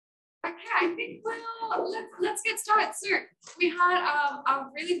I think let's get started. So we had a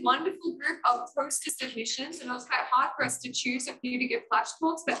really wonderful group of poster submissions, and it was quite hard for us to choose a few to give flash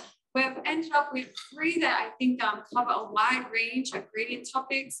talks, but we've ended up with 3 that I think cover a wide range of gradient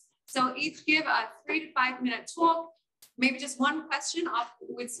topics. So each give a 3 to 5 minute talk, maybe just one question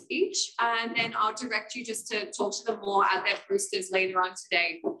afterwards each, and then I'll direct you just to talk to them more at their posters later on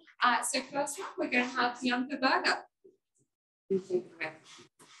today. So first up, we're going to have Bianca Berger.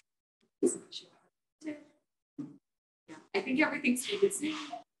 Yeah, I think everything's good.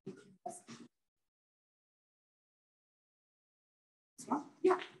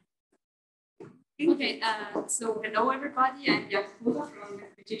 Yeah. Okay, so hello everybody, I'm Meike Hettwer from the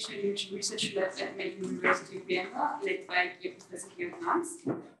Computational Research Lab at McGill University in Vienna, led by Professor Timmermann.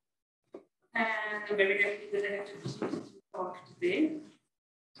 And I'm very happy that I have the opportunity to talk today.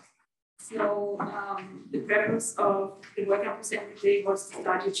 So the purpose of the work I presented today was to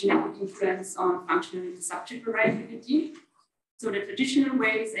study genetic influence on functional and subject variability. So the traditional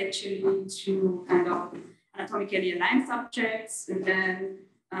way is actually to kind of anatomically align subjects and then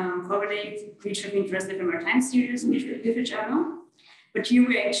correlate which of interest ephemeral time series with each other. But here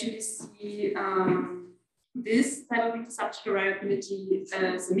we actually see this type of intersubject variability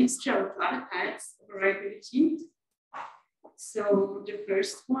as a mixture of 2 other types of variability. So the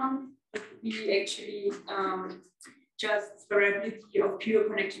first one would be actually just variability of pure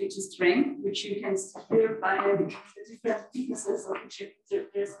connectivity strength, which you can see here by the different thicknesses of which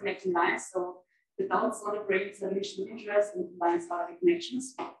there's connecting lines. So the dots on the brains are mutual interest and the lines are the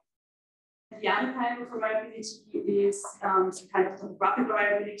connections. The other type of variability is some kind of topographic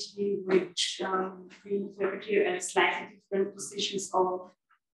variability, which we interpret here as slightly different positions of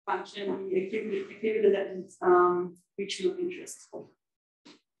functionally equivalent regional interest.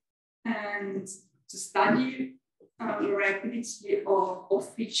 And to study variability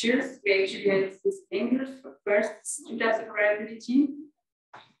of features, we actually have this angle first 2 types of variability.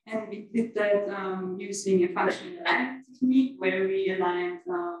 And we did that using a functional alignment technique where we aligned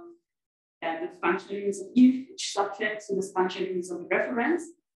the functional units of each subject to the functional units of the reference.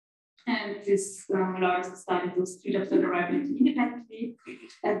 And this allowed us to study those 2 types of variability independently.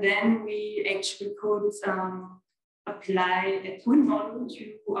 And then we actually could apply a twin model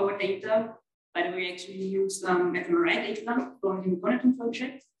to our data. By the way, actually use fMRI data from the monitoring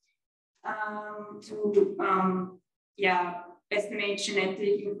project to estimate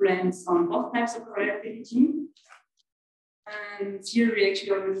genetic influence on both types of variability. And here we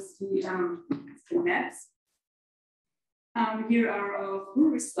actually already see the maps. Here are our full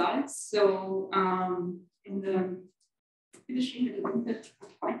results. So in the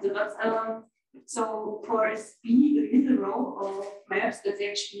so for SP, the middle row of maps, that's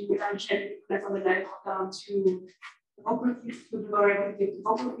actually genetic influence on the left to topography, to the variability of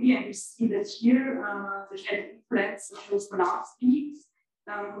topography, and you see that here the genetic influence shows pronounced peaks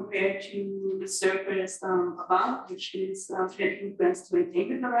compared to the circles above, which is genetic influence to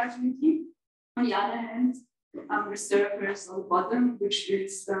entangled variability. On the other hand, the circles on the bottom, which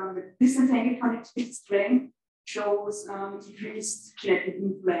is the disentangled connectivity strength, shows decreased genetic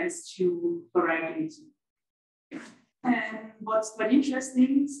influence to variability. And what's quite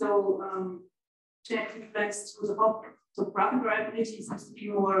interesting, so genetic influence to the topographic variability seems to be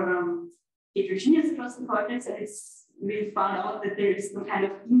more heterogeneous across the cortex, and we found out that there is some kind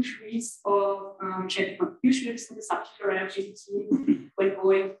of increase of genetic contributions to the subject variability when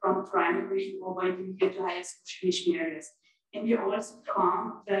going from primary or intermediate to higher specialization areas. And we also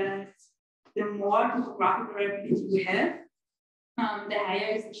found that the more topographic variability we have, the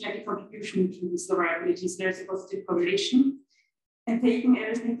higher is the genetic contribution to these variabilities. There's a positive correlation. And taking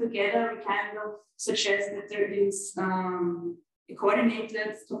everything together, we kind of suggest that there is a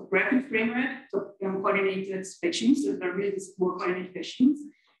coordinated topographic framework, coordinated spatials, so there are really more coordinated spatials.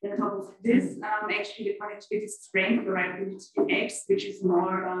 And on top of this, actually the connectivity strength variability X, which is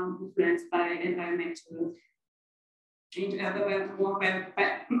more influenced by environmental change, more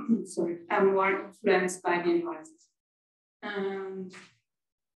influenced by the environment. And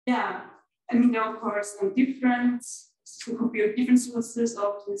yeah, I mean, there are of course different sources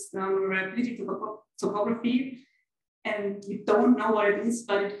of this variability topography, and we don't know what it is,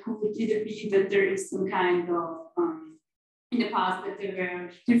 but it could either be that there is some kind of in the past that there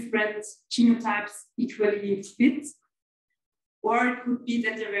were different genotypes equally fit, or it could be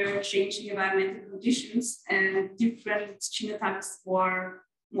that there were changing environmental conditions and different genotypes were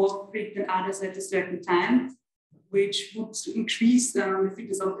more fit than others at a certain time, which would increase the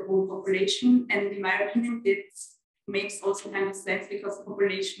fitness of the whole population. And in my opinion, it makes also kind of sense because the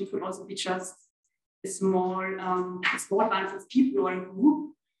population could also be just a small bunch of people or a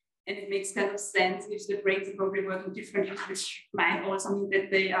group. and it makes kind of sense if the brains are probably working differently, which might also mean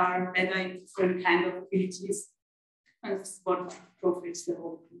that they are better in different kind of abilities and what profits the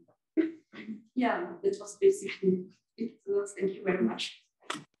whole thing. Yeah, that was basically it. Thank you very much.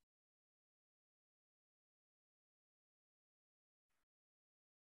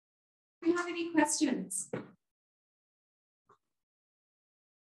 Do you have any questions?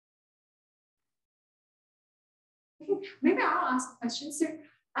 Okay, maybe I'll ask a question. So,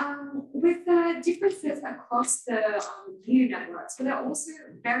 with the differences across the new networks, but there are also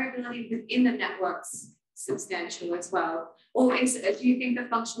variability within the networks substantial as well? Or do you think the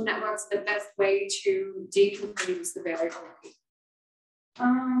functional networks are the best way to decompose the variability?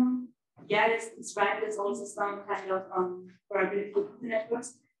 Yeah, it's right. There's also some kind of variability within the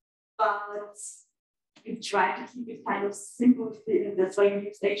networks, but we try to keep it kind of simple. That's why we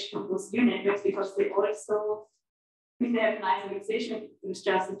use those new networks, because they also, I mean, they have nice organization with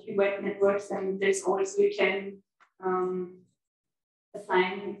just a few web networks, and there's also you can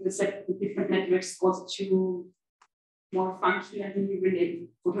assign the different networks also to more function, and then you really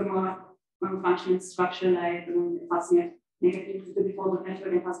put a more functional structure, like passing negative to the default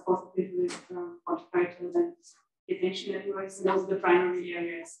network and pass positive with quantifiers and attention networks, and those are the primary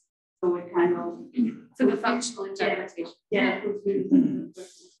areas. So it kind of so the functional interpretation. Yeah, it was really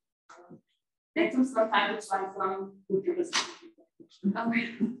that took some time to find some good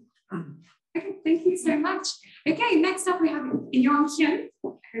representation. Okay, thank you so much. Okay, next up we have Young Hyun. I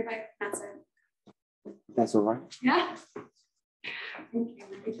hope I pronounced it. That's all right. Yeah. Thank you.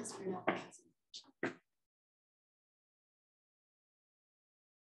 Let me just read out the presentation.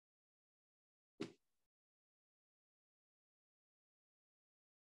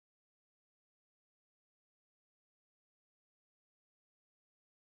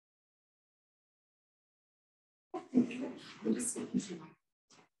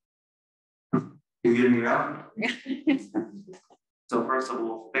 You hear me well? So first of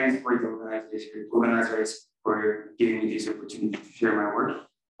all, thanks for the organizers for giving me this opportunity to share my work.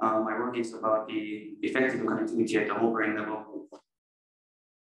 My work is about the effective connectivity at the whole brain level.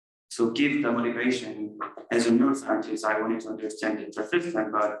 So give the motivation, as a neuroscientist, I wanted to understand the persistence,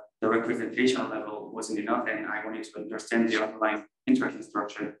 but the representation level wasn't enough, and I wanted to understand the underlying interaction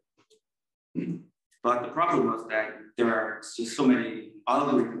structure. But the problem was that there are just so many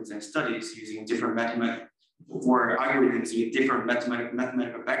algorithms and studies using different mathematical or algorithms with different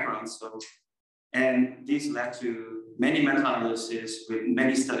mathematical backgrounds. So, and this led to many meta-analysis with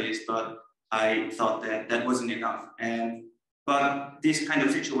many studies, but I thought that that wasn't enough. But this kind of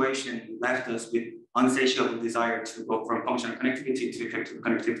situation left us with insatiable desire to go from functional connectivity to effective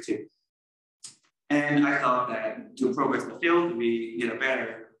connectivity. And I thought that to progress the field, we need a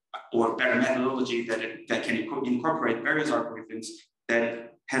better methodology that can incorporate various algorithms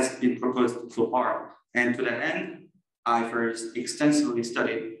that has been proposed so far. And to that end, I first extensively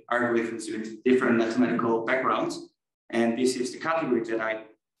studied algorithms with different mathematical backgrounds. And this is the category that I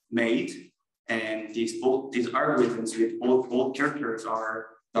made. And these algorithms with both characters are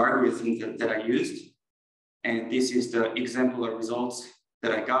the algorithms that I used. And this is the exemplar results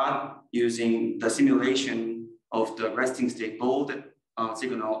that I got using the simulation of the resting state bold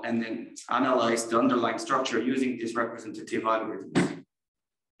signal, and then analyze the underlying structure using these representative algorithms.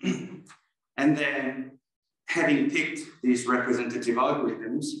 And then, having picked these representative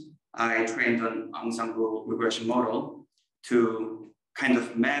algorithms, I trained an ensemble regression model to kind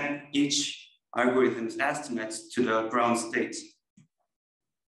of map each algorithm's estimates to the ground state.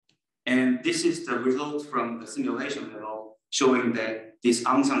 And this is the result from the simulation level, showing that this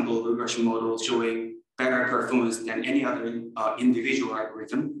ensemble regression model showing better performance than any other individual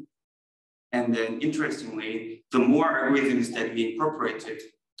algorithm. And then interestingly, the more algorithms that we incorporated,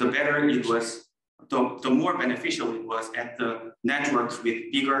 the better it was, the more beneficial it was at the networks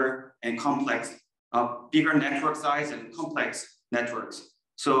with bigger and complex, bigger network size and complex networks.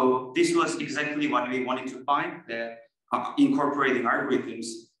 So this was exactly what we wanted to find, that incorporating algorithms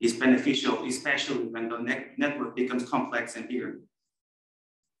is beneficial, especially when the network becomes complex and bigger.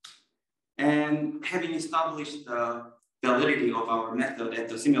 And having established the validity of our method at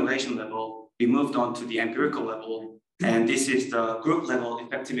the simulation level, we moved on to the empirical level. And this is the group level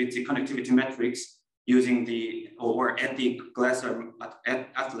effectivity connectivity metrics using the Ethic-Glasser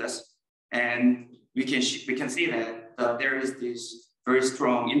atlas. And we can see that there is this very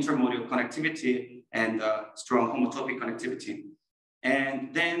strong intermodal connectivity and strong homotopic connectivity.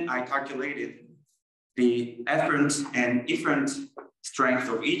 And then I calculated the afferent and efferent strength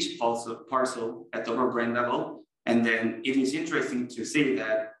of each parcel at the whole brain level. And then it is interesting to see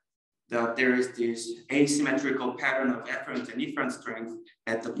that there is this asymmetrical pattern of efferent and efferent strength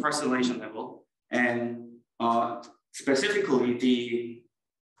at the parcellation level. And specifically the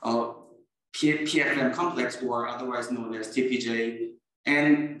PFM complex, or otherwise known as TPJ,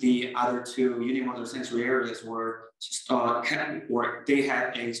 and the other two unimotor sensory areas were they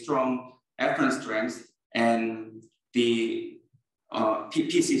had a strong efferent strength, and the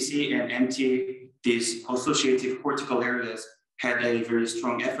PCC and MT, these associative cortical areas, had a very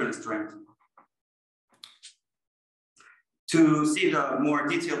strong efferent strength. To see the more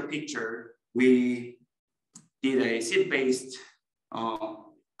detailed picture, we did a seed-based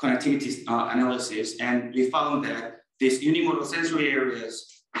connectivity analysis, and we found that these unimotor sensory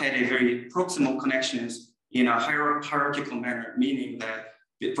areas had a very proximal connections in a hierarchical manner, meaning that,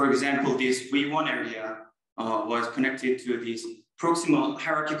 for example, this V1 area was connected to these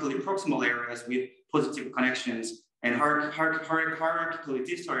hierarchically proximal areas with positive connections, and hierarchically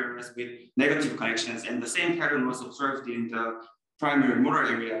distal areas with negative connections. And the same pattern was observed in the primary motor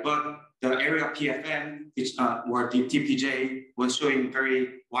area, but the area PFM, which or the TPJ, was showing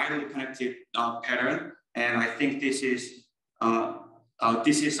very widely connected pattern. And I think this has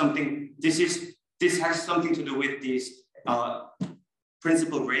something to do with this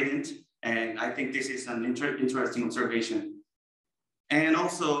principal gradient, and I think this is an interesting observation. And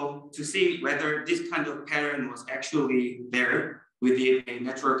also to see whether this kind of pattern was actually there, we did a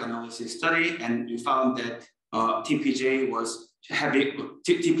network analysis study, and we found that TPJ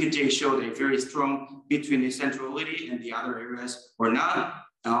showed a very strong between the centrality and the other areas or not.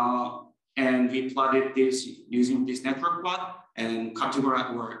 And we plotted this using this network plot and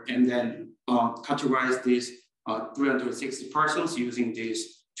categorized these 360 parcels using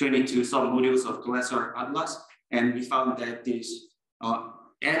these 22 submodules of Glasser Atlas. And we found that these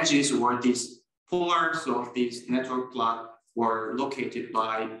edges or these polars of this network plot were located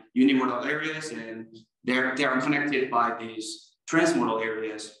by unimodal areas, and they are connected by these transmodal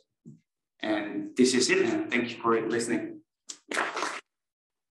areas. And this is it, and thank you for listening.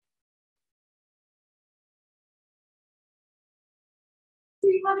 Do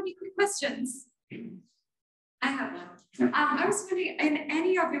you have any quick questions? I have one. I was wondering, in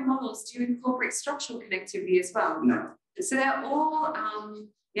any of your models, do you incorporate structural connectivity as well? No. So they're all,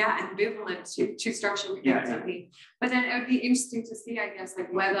 ambivalent to structural connectivity. Yeah. But then it would be interesting to see, I guess,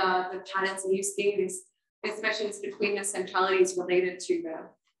 like whether the patterns that you see, these measurements between the centralities related to the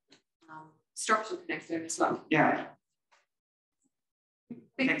structural connector as well. Yeah.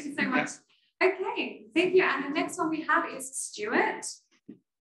 Thank you so much. Okay, thank you. And the next one we have is Stuart.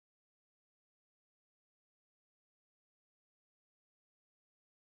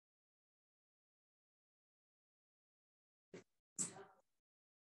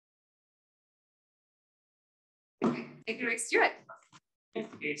 Take it away, Stuart.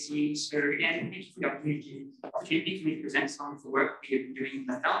 Okay, so again, thank you for the opportunity for me to present some of the work we have been doing in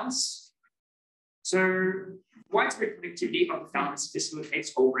the thalamus. So, widespread connectivity of the thalamus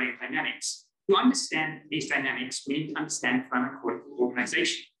facilitates whole brain dynamics. To understand these dynamics, we need to understand cortical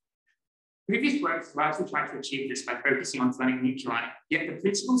organization. Previous work largely tried to achieve this by focusing on thalamic nuclei, yet the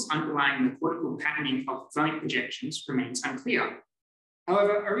principles underlying the cortical patterning of thalamic projections remains unclear.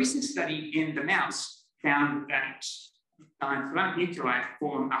 However, a recent study in the mouse found that thalamic nuclei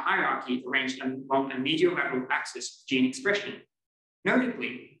form a hierarchy arranged along a medial-lateral axis of gene expression.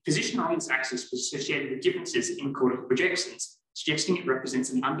 Notably, position along this axis was associated with differences in cortical projections, suggesting it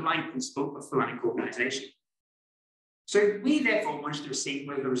represents an underlying principle of thalamic organization. So we therefore wanted to see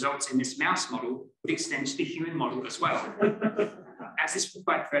whether the results in this mouse model would extend to the human model as well, as this would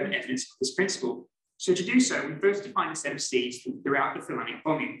provide further evidence of this principle. So to do so, we first defined a set of seeds throughout the thalamic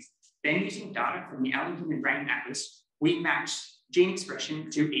volumes. Then, using data from the Allen Human Brain Atlas, we matched gene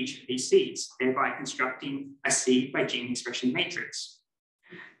expression to each of these seeds, thereby constructing a seed by gene expression matrix.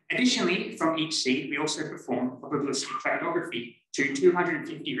 Additionally, from each seed, we also performed probabilistic cartography to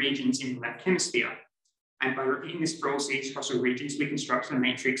 250 regions in the left hemisphere. And by repeating this for all seeds across all regions, we constructed a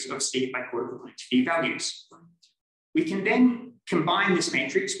matrix of seed by cortical connectivity values. We can then combine this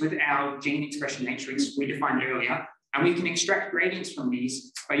matrix with our gene expression matrix we defined earlier, and we can extract gradients from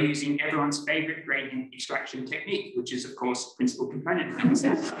these by using everyone's favorite gradient extraction technique, which is, of course, principal component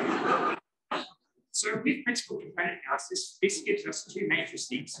analysis. So with principal component analysis, this gives us two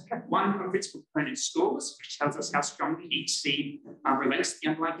matrices. One for principal component scores, which tells us how strongly each seed relates to the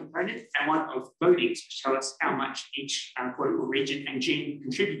underlying component, and one of loadings, which tell us how much each cortical region and gene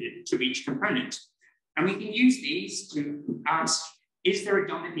contributed to each component. And we can use these to ask, is there a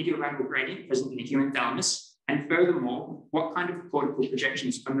dominant medial lateral gradient present in the human thalamus? And furthermore, what kind of cortical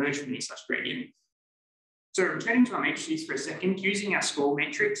projections emerge from any such gradient? So returning to our matrices for a second, using our score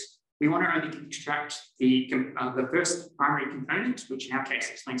matrix, we want to only extract the first primary component, which in our case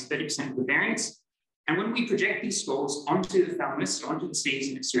explains 30% of the variance. And when we project these scores onto the thalamus, or onto the seeds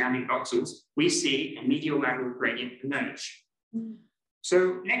and its surrounding voxels, we see a medial-lateral gradient emerge.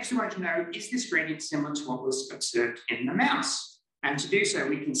 So next we want to know, is this gradient similar to what was observed in the mouse? And to do so,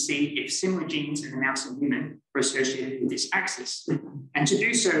 we can see if similar genes in the mouse and human are associated with this axis. And to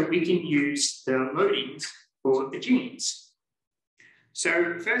do so, we can use the loadings for the genes.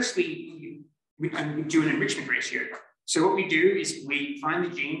 So firstly, we do an enrichment ratio. So what we do is we find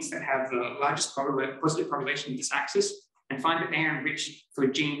the genes that have the largest positive correlation with this axis and find that they are enriched for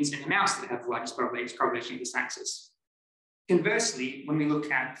genes in the mouse that have the largest correlation with this axis. Conversely, when we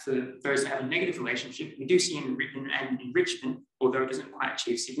look at for those that have a negative relationship, we do see an enrichment, although it doesn't quite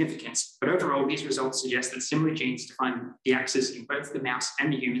achieve significance. But overall, these results suggest that similar genes define the axis in both the mouse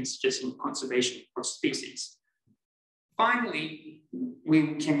and the human, suggesting conservation across species. Finally,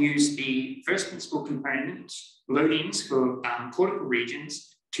 we can use the first principal component, loadings for cortical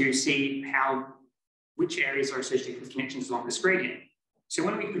regions, to see which areas are associated with connections along this gradient. So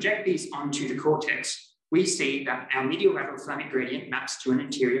when we project these onto the cortex, we see that our medial lateral thalamic gradient maps to an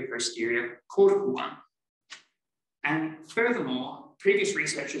anterior-posterior cortical one. And furthermore, previous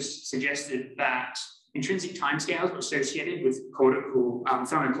researchers suggested that intrinsic timescales were associated with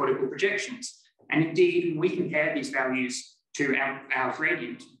thalamocortical projections. And indeed, when we compare these values to our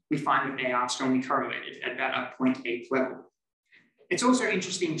gradient, we find that they are strongly correlated at about a 0.8 level. It's also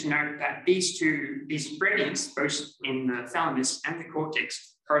interesting to note that these gradients, both in the thalamus and the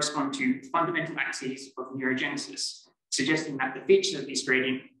cortex, correspond to fundamental axes of neurogenesis, suggesting that the features of this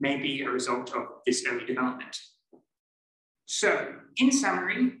gradient may be a result of this early development. So, in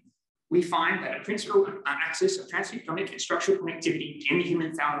summary, we find that a principal axis of transdiagnostic and structural connectivity in the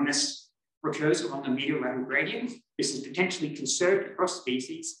human thalamus occurs along a medial lateral gradient. This is potentially conserved across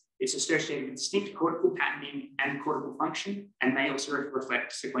species. It's associated with distinct cortical patterning and cortical function, and may also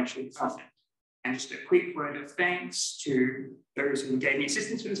reflect sequential development. And just a quick word of thanks to those who gave me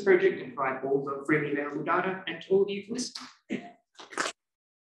assistance with this project and provide all the freely available data, and to all of you for listening.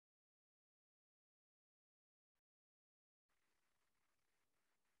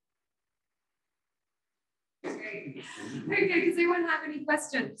 Great. Okay, does anyone have any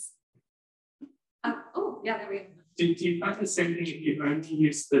questions? Oh, yeah, there we go. Do you find the same thing if you only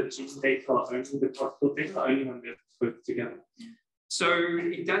use the gene data or only the cortical data, or only when they're put together? So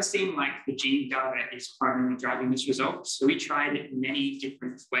it does seem like the gene data is primarily driving this result. So we tried it in many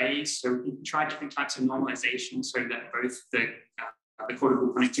different ways. So we tried different types of normalization so that both the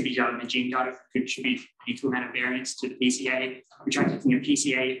cortical connectivity data and the gene data contribute an equal amount of variance to the PCA. We tried taking a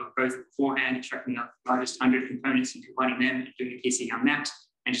PCA of both beforehand, extracting the largest 100 components and combining them and doing a PCA unmapped.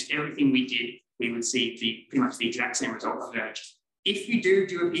 And just everything we did, we would see pretty much the exact same result emerge. If you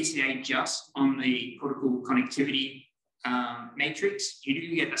do a PCA just on the cortical connectivity matrix, you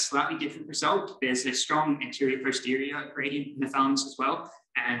do get a slightly different result. There's a strong anterior-posterior gradient in the thalamus as well,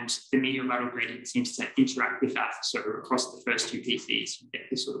 and the medial lateral gradient seems to interact with that. So across the first two PCs, you get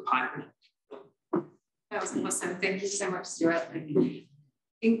this sort of pipeline. That was awesome. Thank you so much, Stuart.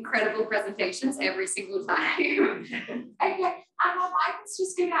 Incredible presentations every single time. Okay, Mike's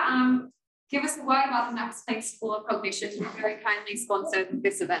just gonna give us a word about the Max Planck School of Cognition, who very kindly sponsored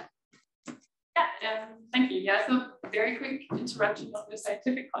this event. Yeah, thank you. Yeah, so very quick introduction of the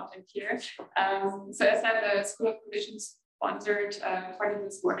scientific content here. So as I said, the School of Cognition sponsored part of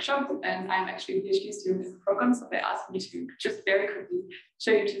this workshop, and I'm actually a PhD student in the program, so they asked me to just very quickly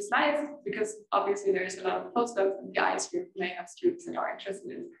show you 2 slides, because obviously there's a lot of postdocs and guys who may have students that are interested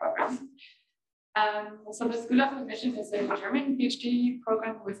in the program. So the School of Cognition is a German PhD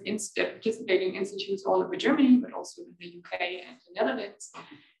program with participating institutes all over Germany, but also in the UK and the Netherlands.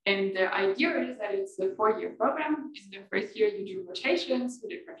 And the idea is that it's a 4-year program. In the first year, you do rotations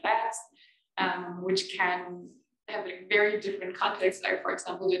with different labs, which can have a very different context. Like, for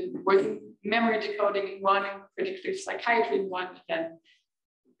example, working memory decoding in one, and predictive psychiatry in one, and then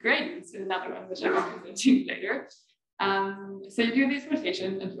gradients in another one, which I will present to you later. So you do these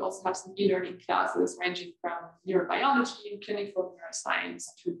rotations, and you also have some e-learning classes ranging from neurobiology and clinical neuroscience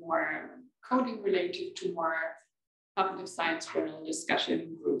to more coding related to more cognitive science journal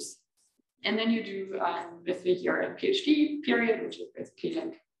discussion groups. And then you do with your PhD period, which is basically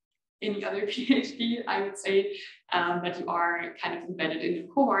like any other PhD, I would say, that you are kind of embedded in a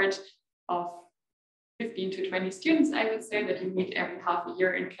cohort of 15 to 20 students, I would say, that you meet every half a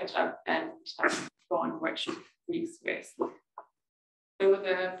year and catch up and go on workshop weeks with. So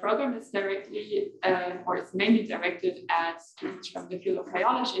the program is directly, or it's mainly directed at students from the field of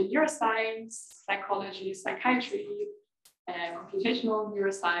biology and neuroscience, psychology, psychiatry, computational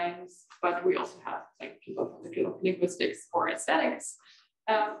neuroscience, but we also have like people from the field of linguistics or aesthetics,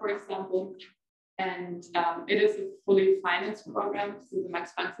 for example. And it is a fully financed program through the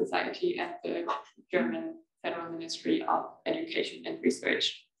Max Planck Society and the German Federal Ministry of Education and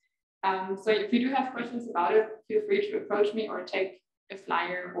Research. So if you do have questions about it, feel free to approach me or take a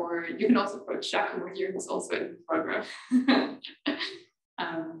flyer, or you can also approach Jack over here, who's also in the program.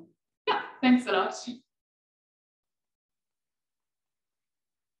 Yeah, thanks a lot.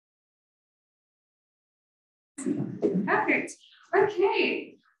 Perfect.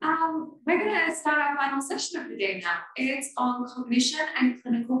 Okay. We're going to start our final session of the day now. It's on cognition and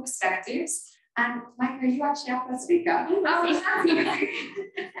clinical perspectives. And Meike, are you actually our first speaker?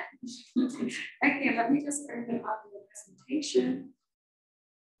 Okay, let me just open up the presentation.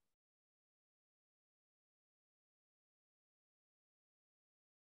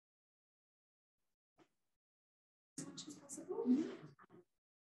 As much as possible.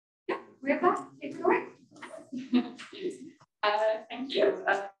 Yeah, we're back. Take it away. Thank you.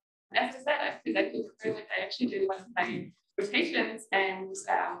 As I said, I presented earlier. I actually did one of my rotations, and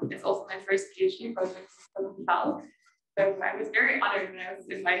it's also my first PhD project from Imperial. So I was very honored when I was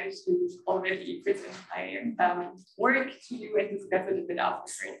invited to already present my work to you and discuss it a bit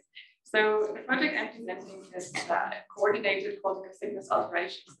afterwards. So the project I'm presenting is coordinated cortical thickness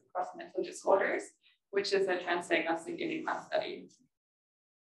alterations across mental disorders, which is a transdiagnostic enigma study.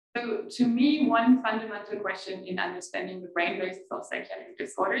 So to me, one fundamental question in understanding the brain basis of psychiatric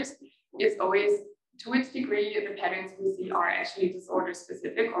disorders is always to which degree the patterns we see are actually disorder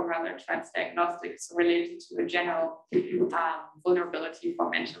specific or rather transdiagnostic, so related to a general vulnerability for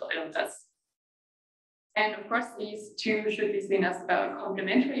mental illness. And of course, these two should be seen as about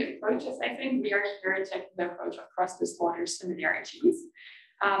complementary approaches. I think we are here taking the approach of cross disorder similarities.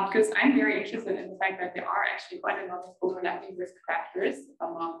 Because I'm very interested in the fact that there are actually quite a lot of overlapping risk factors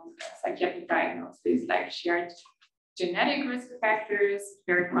among psychiatric diagnoses, like shared genetic risk factors,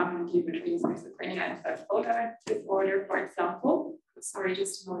 very prominently between schizophrenia and bipolar disorder, for example. Sorry,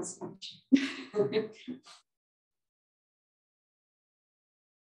 just to notice.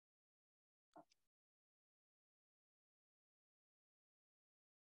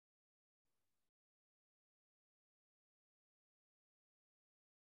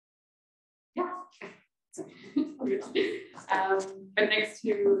 But next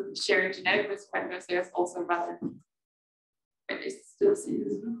to shared genetic risk factors, there's also rather. I still see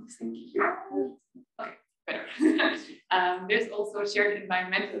this thing here. Okay, better. There's also shared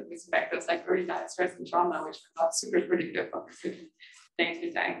environmental risk factors like early life stress and trauma, which are not super predictive of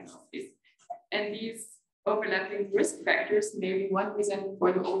daily diagnoses. And these overlapping risk factors may be one reason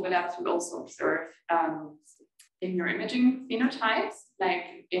for the overlaps we also observe in neuroimaging phenotypes,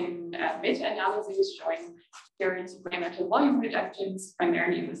 like in meta-analyses showing shared brain metal volume reductions,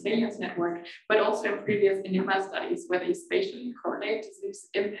 primarily in the salience network, but also in previous enigma studies where they spatially correlate disease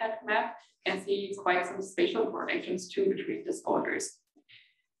impact map and see quite some spatial correlations too between disorders.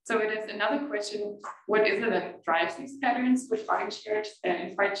 So it is another question, what is it that drives these patterns, which aren't shared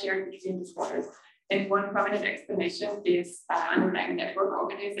and quite shared between disorders? And one prominent explanation is underlying network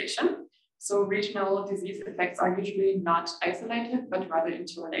organization. So regional disease effects are usually not isolated, but rather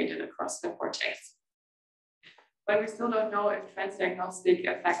interrelated across the cortex. But we still don't know if transdiagnostic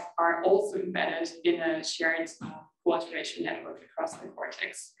effects are also embedded in a shared co-alteration network across the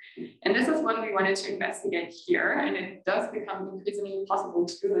cortex. And this is what we wanted to investigate here. And it does become increasingly possible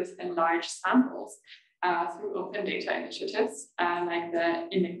to do this in large samples through open data initiatives like the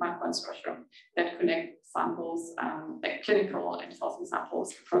Enigma Consortium that collect samples, like clinical and fossil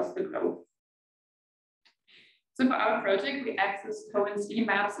samples across the globe. So for our project, we accessed Cohen-C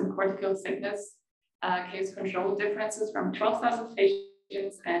maps and cortical thickness case control differences from 12,000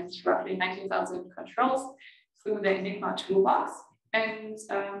 patients and roughly 19,000 controls through the Enigma toolbox. And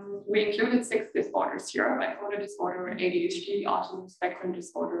we included 6 disorders here: bipolar disorder, ADHD, autism spectrum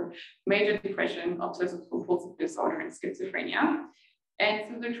disorder, major depression, obsessive compulsive disorder, and schizophrenia. And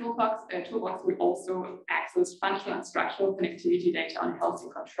through the toolbox, we also accessed functional and structural connectivity data on healthy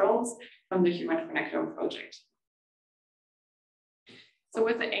controls from the Human Connectome project. So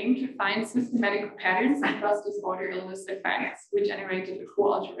with the aim to find systematic patterns across disorder illness effects, we generated a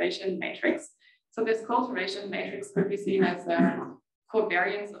co-alteration matrix. So this co-alteration matrix could be seen as a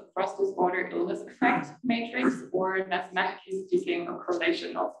covariance of cross-disorder illness effect matrix, or mathematically speaking, a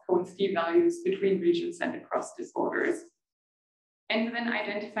correlation of Cohen-C values between regions and across disorders. And we then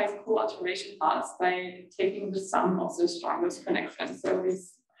identified co-alteration paths by taking the sum of the strongest connections. So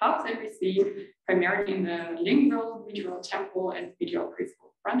these hubs that we see primarily in the lingual, medial temporal, and medial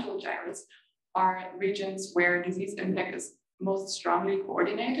prefrontal gyrus are regions where disease impact is most strongly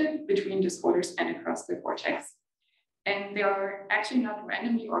coordinated between disorders and across the cortex. And they are actually not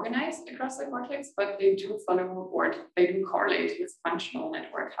randomly organized across the cortex, but they do follow or they do correlate with functional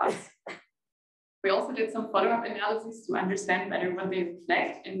network hubs. We also did some follow-up analysis to understand better what they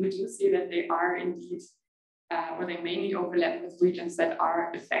reflect, and we do see that they are indeed, or they mainly overlap with regions that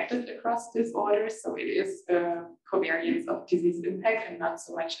are affected across disorders. So it is a covariance of disease impact and not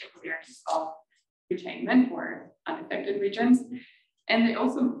so much a covariance of retainment or unaffected regions. And they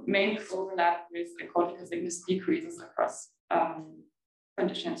also mainly overlap with the cortical thickness decreases across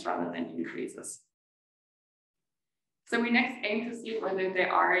conditions rather than increases. So we next aim to see whether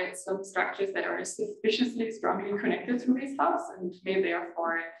there are some structures that are suspiciously strongly connected to these hubs and may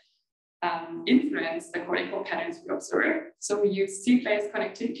therefore influence the cortical patterns we observe. So we use C-place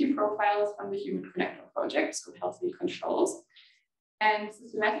connectivity profiles from the Human Connector project, so healthy controls, and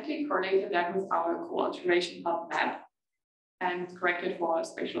systematically correlated that with our co-alteration hub map and corrected for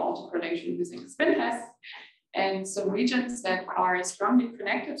spatial autocorrelation using spin tests. And so regions that are strongly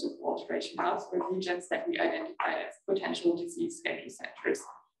connected to co-alteration hubs were regions that we identified as potential disease epicenters,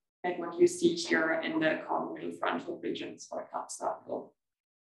 like what you see here in the caudal frontal regions, for example.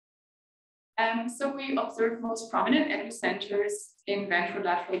 So we observed most prominent epicenters in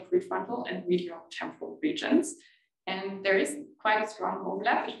ventrolateral prefrontal and medial temporal regions. And there is quite a strong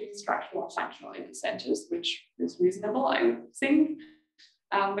overlap between structural and functional epicenters, which is reasonable, I would think.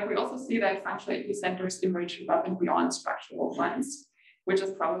 But we also see that functional epicenters emerge above and beyond structural ones, which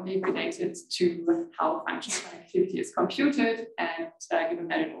is probably related to how functional connectivity is computed, and given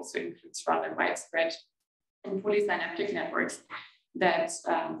that it also includes rather widespread and polysynaptic networks that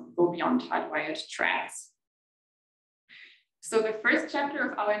go beyond hardwired tracks. So the first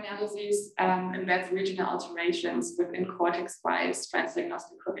chapter of our analysis embeds regional alterations within cortex-wise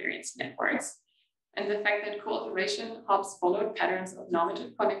transdiagnostic covariance networks. And the fact that co-alteration hubs followed patterns of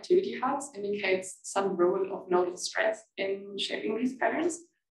normative connectivity hubs indicates some role of nodal stress in shaping these patterns.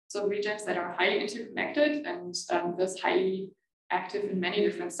 So regions that are highly interconnected and thus highly active in many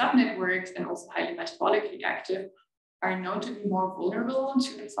different subnetworks and also highly metabolically active are known to be more vulnerable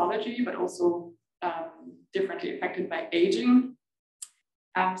to pathology, but also differently affected by aging.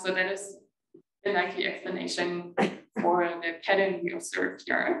 So that is the likely explanation for the pattern we observed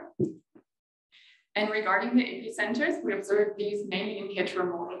here. And regarding the epicenters, we observed these mainly in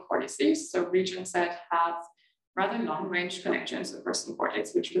heteromodal cortices, so regions that have rather long-range connections across the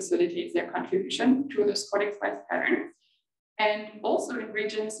cortex, which facilitates their contribution to this cortex-wise pattern. And also in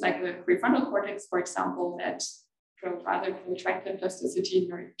regions like the prefrontal cortex, for example, that show rather protracted plasticity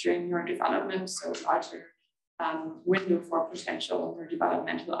during neurodevelopment, so larger window for potential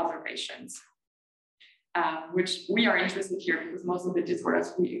neurodevelopmental aberrations. Which we are interested here because most of the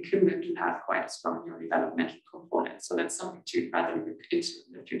disorders we included do have quite a strong neurodevelopmental component. So that's something to rather look into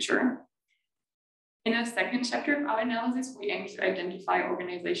in the future. In the second chapter of our analysis, we aim to identify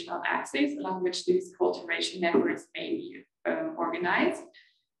organizational axes along which these co-alteration networks may be organized.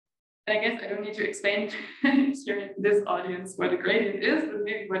 And I guess I don't need to explain here in this audience what a gradient is, but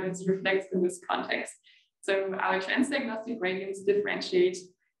maybe what it reflects in this context. So our transdiagnostic gradients differentiate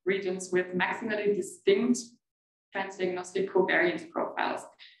regions with maximally distinct transdiagnostic covariance profiles.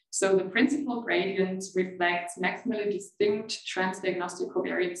 So the principal gradient reflects maximally distinct transdiagnostic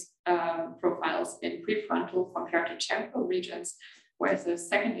covariance profiles in prefrontal compared to temporal regions, whereas the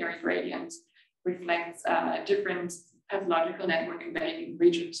secondary gradient reflects different pathological network embedding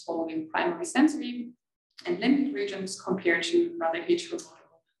regions following primary sensory and limbic regions compared to rather heteromodal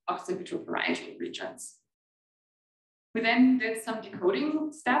occipital-pharyngeal regions. We then did some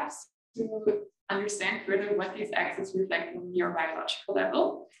decoding steps to understand further what these axes reflect on a neurobiological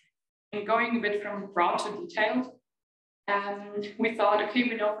level. And going a bit from broad to detailed, we thought, okay,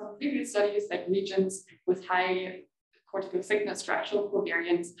 we know from previous studies that regions with high cortical thickness structural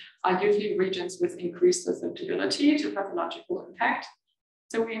covariance are usually regions with increased susceptibility to pathological impact.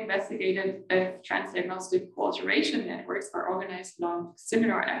 So we investigated if transdiagnostic co-alteration networks are organized along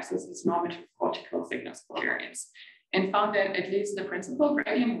similar axes as normative cortical thickness covariance, and found that at least the principal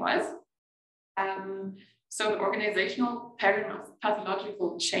gradient was. So the organizational pattern of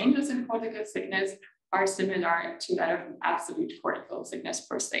pathological changes in cortical thickness are similar to that of absolute cortical thickness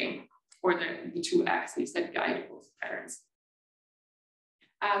per se, or the two axes that guide both patterns.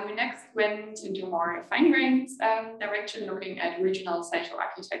 We next went into more fine-grained direction, looking at regional spatial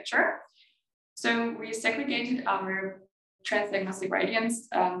architecture. So we segregated our transdiagnostic gradients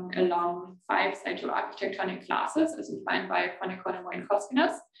along 5 cytoarchitectonic classes as defined by Konikonomo and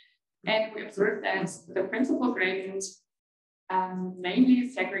Koskinas. And we observed that the principal gradient mainly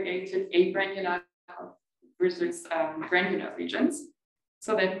segregated agranular versus granular regions.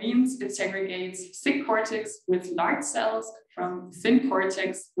 So that means it segregates thick cortex with large cells from thin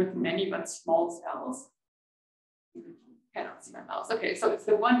cortex with many but small cells. Cannot see my mouse. Okay, so it's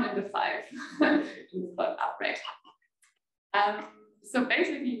the 1 and the 5 in the third outbreak. So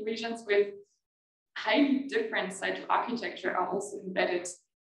basically, regions with highly different cytoarchitecture are also embedded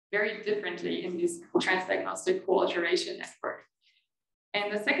very differently in this transdiagnostic co-alteration network.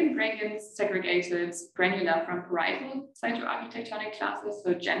 And the second gradient segregated granular from parietal cytoarchitectonic classes.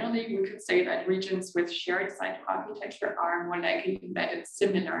 So generally, we could say that regions with shared cytoarchitecture are more likely embedded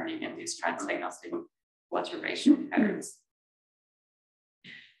similarly in these transdiagnostic co-alteration patterns.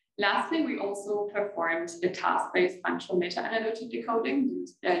 Lastly, we also performed a task-based functional meta-analytic decoding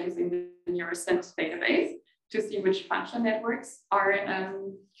using the NeuroSense database to see which functional networks are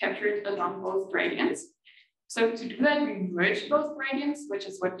captured along both gradients. So to do that, we merge both gradients, which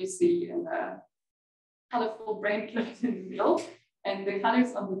is what you see in the colorful brain plot in the middle. And the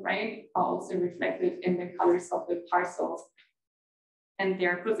colors on the brain are also reflected in the colors of the parcels and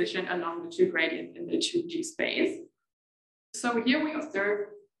their position along the 2 gradients in the 2D space. So here we observe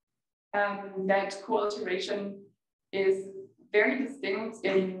that co-alteration is very distinct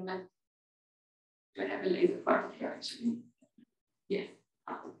in, do I have a laser pointer here actually? Yes.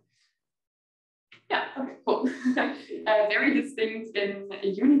 Yeah, okay, cool. Very distinct in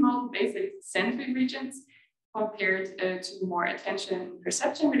unimodal basic sensory regions compared to more attention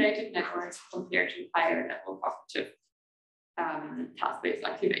perception related networks compared to higher level cognitive task-based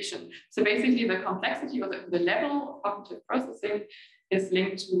activation. So basically the complexity or the level of cognitive processing is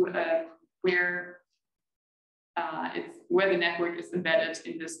linked to where the network is embedded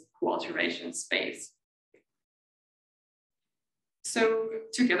in this co-alteration space. So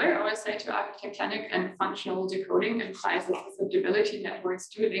together, our cytoarchitectonic and functional decoding implies that susceptibility networks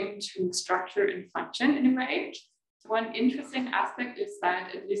do link to structure and function in a way. So one interesting aspect is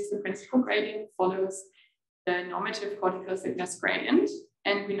that at least the principal gradient follows the normative cortical thickness gradient.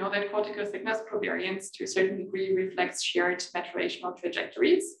 And we know that cortical thickness covariance to a certain degree reflects shared maturational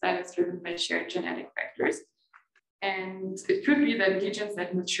trajectories that is driven by shared genetic vectors. And it could be that regions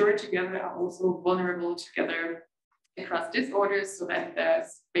that mature together are also vulnerable together across disorders, so that the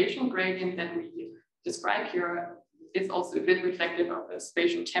spatial gradient that we describe here is also a bit reflective of the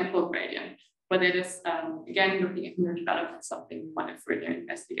spatial temporal gradient. But it is, again, looking at neurodevelopment, something we want to further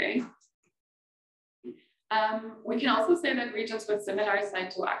investigate. We can also say that regions with similar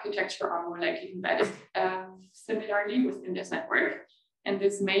cytoarchitecture are more likely embedded similarly within this network. And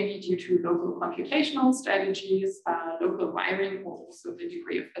this may be due to local computational strategies, local wiring, or also the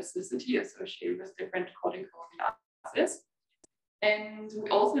degree of plasticity associated with different cortical classes. And we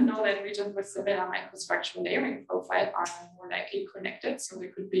also know that regions with similar microstructural layering profile are more likely connected. So there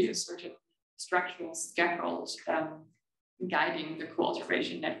could be a certain structural scaffold guiding the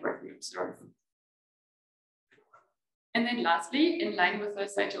co-alteration network we observe. And then lastly, in line with the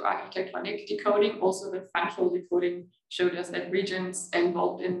cytoarchitectonic decoding, also the functional decoding showed us that regions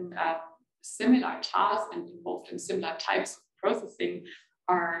involved in similar tasks and involved in similar types of processing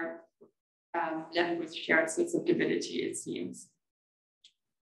are level with shared susceptibility, it seems.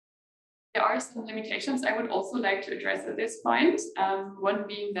 There are some limitations I would also like to address at this point. One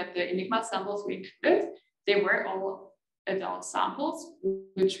being that the Enigma samples we included, they were all adult samples,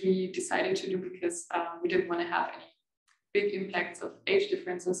 which we decided to do because we didn't want to have any big impacts of age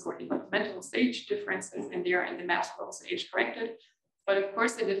differences or developmental stage differences in there, and the maps were also age corrected. But of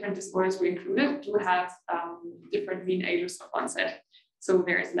course, the different disorders we included do have different mean ages of onset. So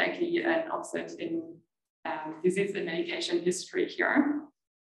there is likely an offset in disease and medication history here.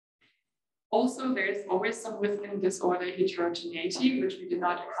 Also, there is always some within disorder heterogeneity, which we did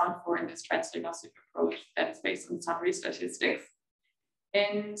not account for in this transdiagnostic approach that is based on summary statistics.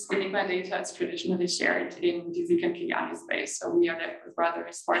 And Enigma data is traditionally shared in the Zika and Kiliani space. So we are left with rather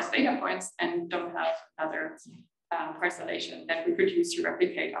sparse data points and don't have another parcellation that we could use to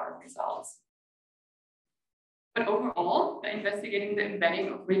replicate our results. But overall, by investigating the embedding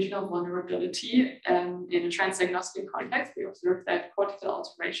of regional vulnerability in a transdiagnostic context, we observed that cortical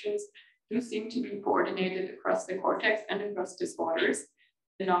alterations do seem to be coordinated across the cortex and across disorders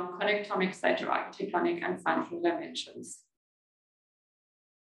along connectomic, cytoarchitectonic, and functional dimensions.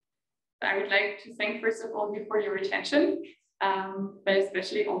 I would like to thank, first of all, you for your attention, but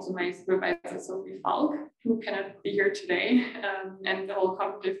especially also my supervisor, Sophie Falk, who cannot be here today, and the whole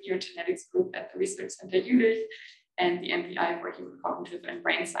cognitive neurogenetics group at the Research Center Jülich, and the MPI for Human Cognitive and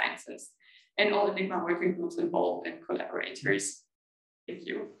Brain Sciences, and all the Enigma working groups involved and collaborators. Thank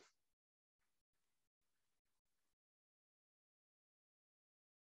you.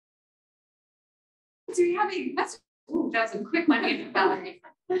 So we have a let's do some quick money into Valerie.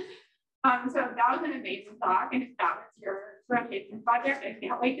 So that was an amazing talk, and if that was your rotation project, I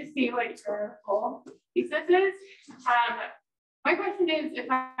can't wait to see what your full thesis is. My question is, if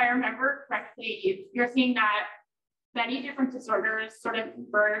I remember correctly, you're seeing that many different disorders sort of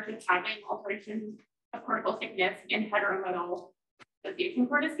converge in having alterations of cortical thickness in heteromodal association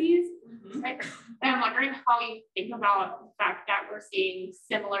cortices, right? And I'm wondering how you think about the fact that we're seeing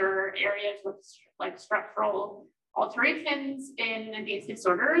similar areas with like structural alterations in these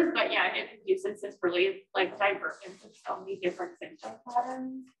disorders, but yeah, it produces this really like divergence of so many different symptom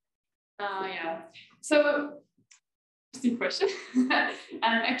patterns. Yeah. So interesting question.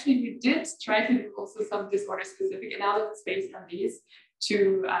 Actually, we did try to do also some disorder-specific analysis based on these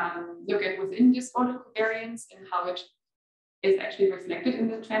to look at within disorder covariance and how it is actually reflected in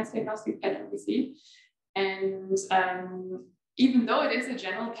the transdiagnostic pattern we see. And even though it is a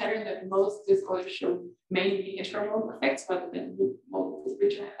general pattern that most disorders show mainly heteromodal effects rather than multiple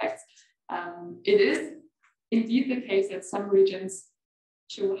regional effects, it is indeed the case that some regions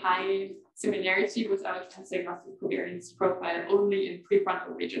show high similarity with our transdiagnostic covariance profile only in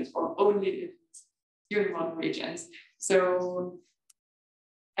prefrontal regions or only in unimodal regions. So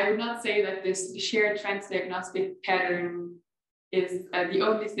I would not say that this shared transdiagnostic pattern is the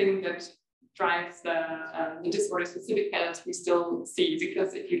only thing that drives the disorder-specific patterns we still see,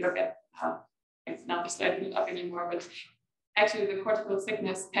 because if you look at, it's now the slide not up anymore, but actually the cortical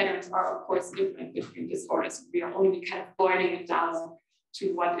thickness patterns are of course different between disorders. We are only kind of boiling it down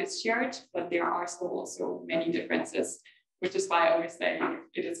to what is shared, but there are still also many differences, which is why I always say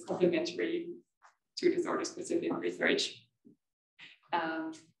it is complementary to disorder-specific research.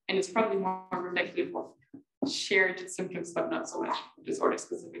 And it's probably more reflective of shared symptoms, but not so much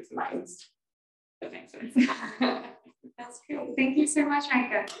disorder-specific symptoms. That makes sense. That's great. Thank you so much,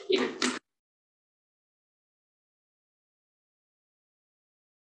 Meike.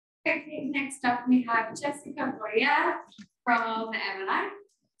 Okay, next up we have Jessica Boya from MNI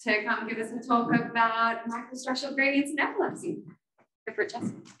to come give us a talk about microstructural gradients in epilepsy. Good for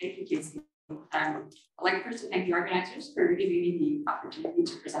Jessica. Thank you, Casey. I'd like first to thank the organizers for giving me the opportunity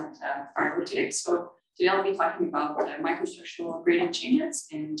to present our work today. So today I'll be talking about microstructural gradient changes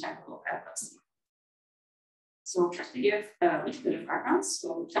in temporal epilepsy. So just to give a little bit of background,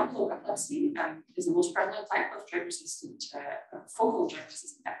 so temporal epilepsy is the most prevalent type of drug-resistant, focal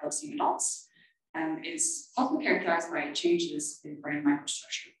drug-resistant epilepsy in adults, and is also characterized by changes in brain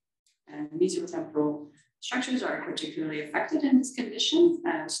microstructure. And mesotemporal structures are particularly affected in this condition,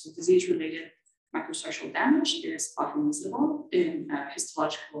 as the disease-related microstructural damage is often visible in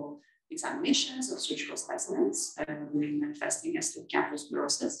histological examinations of surgical specimens, really manifesting as hippocampal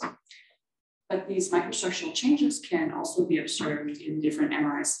sclerosis. But these microstructural changes can also be observed in different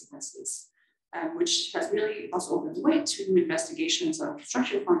MRI sequences, which has really also opened the way to investigations of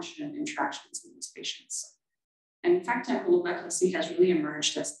structure function interactions in these patients. And in fact, temporal epilepsy has really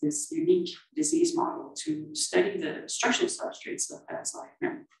emerged as this unique disease model to study the structural substrates of episodic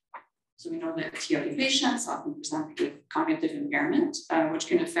memory. So we know that TLE patients often present with cognitive impairment, which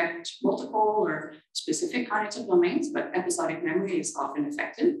can affect multiple or specific cognitive domains, but episodic memory is often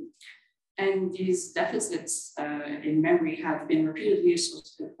affected. And these deficits in memory have been repeatedly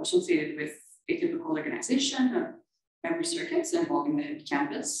associated with atypical organization of memory circuits involving the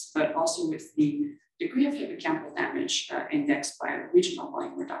hippocampus, but also with the degree of hippocampal damage indexed by regional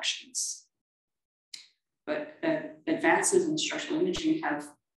volume reductions. But advances in structural imaging have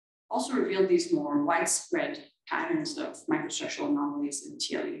also revealed these more widespread patterns of microstructural anomalies in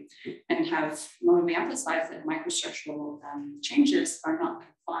TLE, and have notably emphasized that microstructural changes are not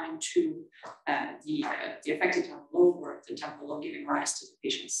confined to the affected temporal lobe or the temporal lobe giving rise to the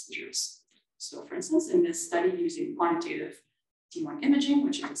patient's seizures. So for instance, in this study using quantitative T1 imaging,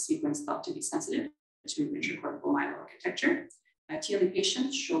 which is a sequence thought to be sensitive to intracortical myeloarchitecture, TLE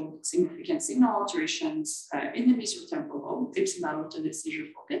patients showed significant signal alterations in the mesotemporal lobe, ipsilateral to the seizure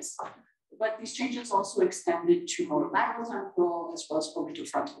focus. But these changes also extended to more lateral temporal as well as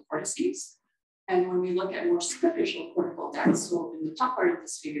orbitofrontal cortices. And when we look at more superficial cortical depths, so in the top part of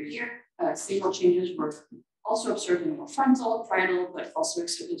this figure here, signal changes were also observed in more frontal, parietal, but also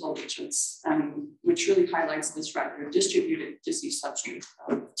occipital regions, which really highlights this rather distributed disease substrate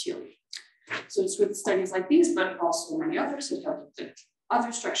of TLE. So it's with studies like these, but also many others that have looked at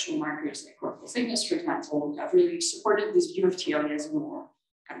other structural markers like cortical thickness, for example, have really supported this view of TLE as a more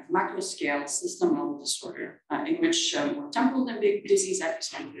kind of macroscale system level disorder, in which more temporal limbic disease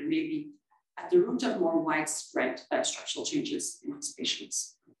epicenter may be at the root of more widespread structural changes in these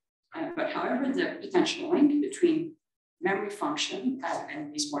patients. But however, the potential link between memory function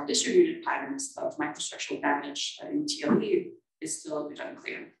and these more distributed patterns of microstructural damage in TLE is still a bit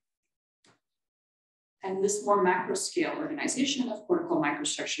unclear. And this more macro scale organization of cortical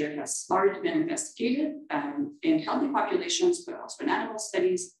microstructure has already been investigated in healthy populations, but also in animal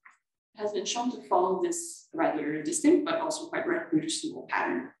studies. It has been shown to follow this rather distinct, but also quite reproducible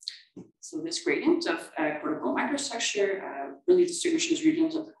pattern. So this gradient of cortical microstructure really distinguishes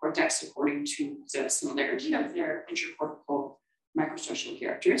regions of the cortex according to the similarity of their intercortical microstructural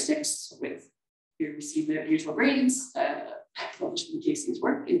characteristics. With here we see the usual gradients published in Casey's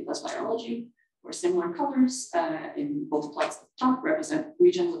work in PLOS Biology, where similar colors in both plots at the top represent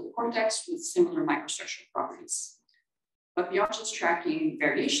regions of the cortex with similar microstructural properties. But beyond just tracking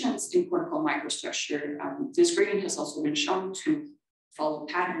variations in cortical microstructure, this gradient has also been shown to follow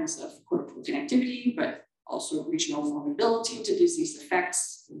patterns of cortical connectivity, but also regional vulnerability to disease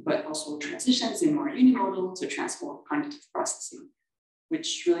effects, but also transitions in more unimodal to transform cognitive processing,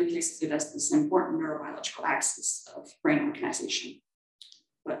 which really places it as this important neurobiological axis of brain organization.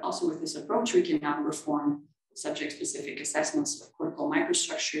 But also with this approach, we can now perform subject-specific assessments of cortical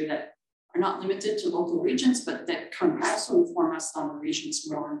microstructure that are not limited to local regions, but that can also inform us on the region's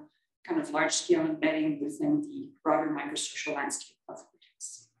more kind of large-scale embedding within the broader microstructural landscape of the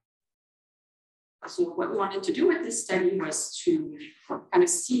cortex. So what we wanted to do with this study was to kind of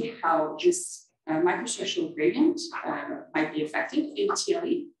see how this microstructural gradient might be affected in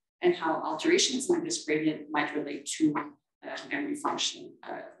TLE and how alterations in this gradient might relate to memory function,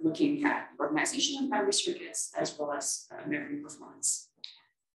 looking at organization of memory circuits as well as memory performance.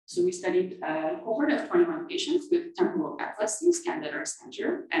 So we studied a cohort of 21 patients with temporal epilepsy scanned at our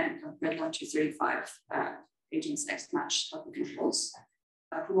center and compared them to 35 agent-sex matched healthy controls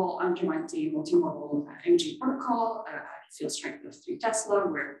who all underwent a multimodal imaging protocol at a field strength of 3 Tesla,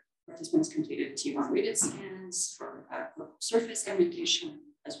 where participants completed T1 weighted scans for surface communication,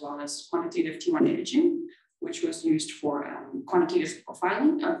 as well as quantitative T1 imaging, which was used for quantitative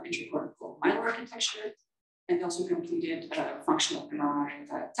profiling of intercortical myeloarchitecture. And they also completed functional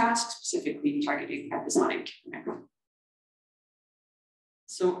MRI tasks, specifically targeting episodic memory.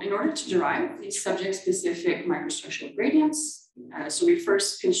 So in order to derive these subject-specific microstructural gradients, so we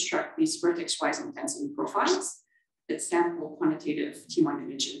first construct these vertex-wise intensity profiles that sample quantitative T1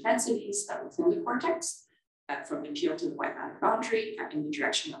 image intensities within the cortex from the peel to the white matter boundary in the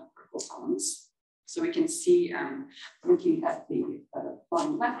direction of cortical columns. So we can see, looking at the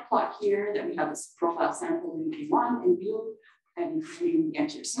bottom left plot here, that we have this profile sample in V1 in blue and in the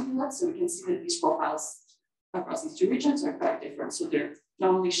anterior cingulate. So we can see that these profiles across these 2 regions are quite different. So they're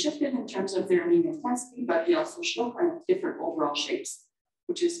not only shifted in terms of their mean intensity, but they also show kind of different overall shapes,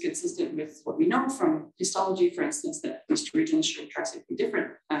 which is consistent with what we know from histology, for instance, that these 2 regions show drastically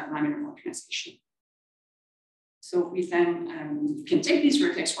different laminar organization. So we then can take these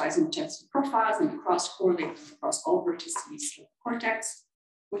vertex-wise intensity profiles and cross-correlate them across all vertices of the cortex,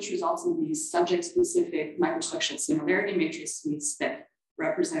 which results in these subject-specific microstructural similarity matrices that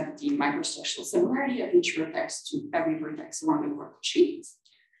represent the microstructural similarity of each vertex to every vertex along the cortical sheet.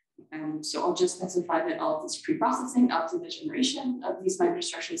 So I'll just specify that all of this pre-processing up to the generation of these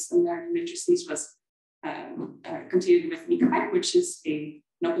microstructural similarity matrices was completed with Meike, which is a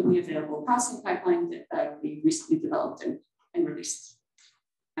openly available processing pipeline that we recently developed and released.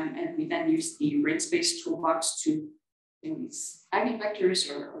 And we then use the range-based toolbox to these eigenvectors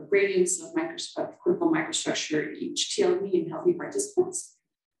or gradients of cortical microstructure in each TLE in healthy participants.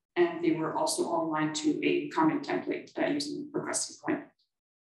 And they were also all aligned to a common template using progressive point.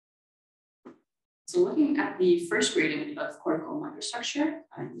 So looking at the first gradient of cortical microstructure,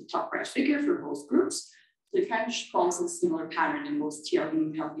 the top right figure for both groups, the trend follows a similar pattern in both TLE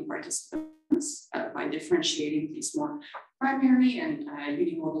and healthy participants by differentiating these more primary and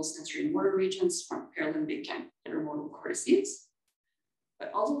unimodal sensory and motor regions from paralimbic and heteromodal cortices.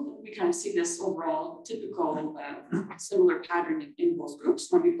 But although we kind of see this overall typical similar pattern in both groups,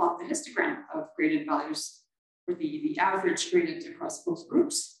 when we plot the histogram of gradient values for the average gradient across both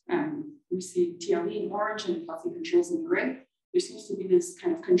groups, we see TLE in orange and healthy controls in gray. There seems to be this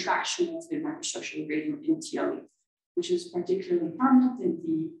kind of contraction of the microstructural gradient in TLE, which is particularly prominent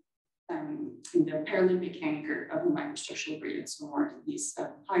in the paralimbic anchor of the microstructural gradient, so more in these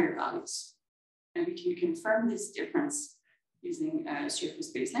higher values. And we can confirm this difference using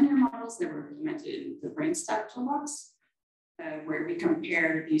surface-based linear models that were implemented in the BrainStack toolbox, where we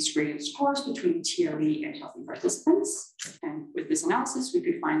compare these gradient scores between TLE and healthy participants. And with this analysis, we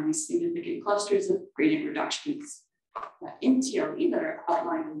could find these significant clusters of gradient reductions in TLE that are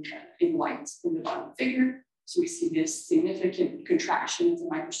outlined in white in the bottom figure. So we see this significant contraction of the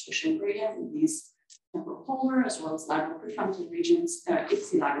microstructural gradient in these temporal polar, as well as lateral prefrontal regions,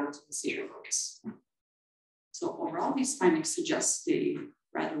 ipsilateral to the seizure focus. So overall, these findings suggest a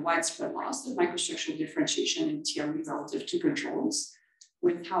rather widespread loss of microstructural differentiation in TLE relative to controls,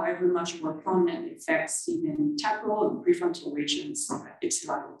 with however much more prominent effects seen in temporal and prefrontal regions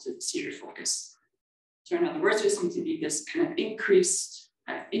ipsilateral to the seizure focus. So in other words, there seems to be this kind of increased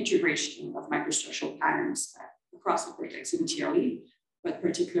integration of microstructural patterns across the cortex in TLE, but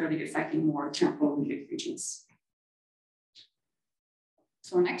particularly affecting more temporal limbic regions.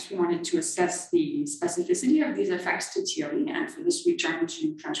 So next, we wanted to assess the specificity of these effects to TLE, and for this, we turned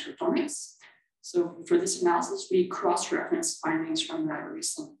to transcriptomics. So for this analysis, we cross-referenced findings from the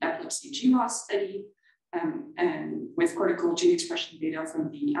recent epilepsy GWAS study and with cortical gene expression data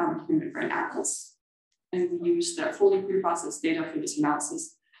from the Human Brain Atlas. And we used fully pre-processed data for this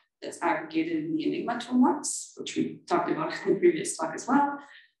analysis that's aggregated in the Enigma toolbox, which we talked about in the previous talk as well.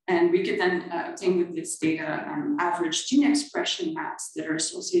 And we could then obtain with this data average gene expression maps that are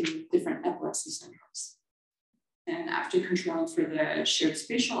associated with different epilepsy syndromes. And after controlling for the shared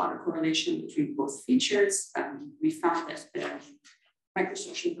spatial autocorrelation between both features, we found that the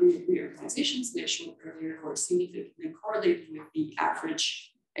microstructural reorganizations that I showed earlier were significantly correlated with the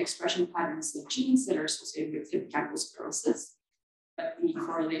average expression patterns of genes that are associated with hippocampal sclerosis. But the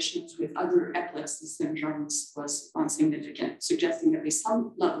correlations with other epilepsy syndromes was insignificant, suggesting at least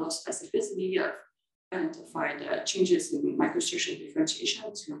some level of specificity of identified changes in microstructural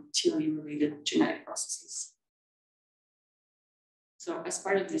differentiation to TLE-related genetic processes. So as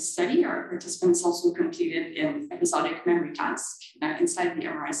part of this study, our participants also completed an episodic memory task inside the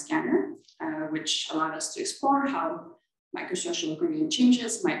MRI scanner, which allowed us to explore how microstructural gradient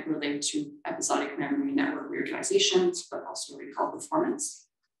changes might relate to episodic memory network reorganizations, but also recall performance.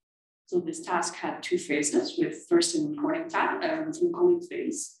 So this task had two phases, with first an encoding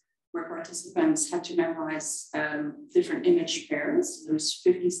phase, where participants had to memorize different image pairs. There's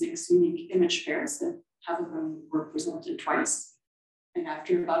 56 unique image pairs, and half of them were presented twice. And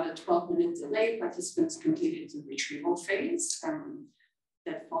after about a 12-minute delay, participants completed the retrieval phase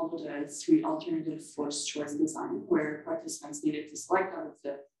that followed a 3 alternative forced choice design, where participants needed to select out of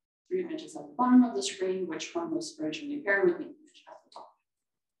the 3 images at the bottom of the screen which one was originally paired with the image at the top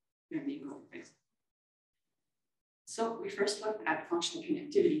during the encoding phase. So we first looked at functional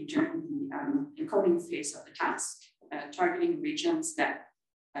connectivity during the encoding phase of the task, targeting regions that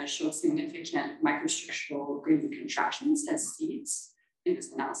showed significant microstructural gradient contractions as seeds in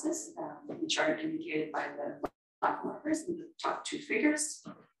this analysis, which are indicated by the black markers in the top 2 figures.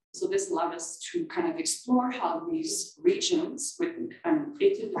 So this allowed us to kind of explore how these regions with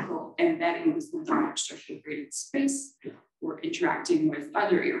atypical embeddings in the microstructural gradient space were interacting with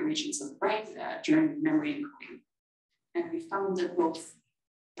other regions of the brain during memory encoding. And we found that both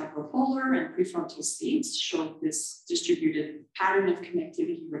macropolar and prefrontal seeds showed this distributed pattern of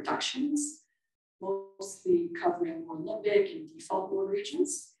connectivity reductions, mostly covering more limbic and default mode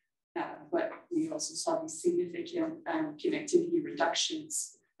regions. But we also saw these significant connectivity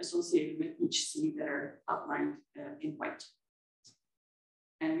reductions associated with each seed that are outlined in white.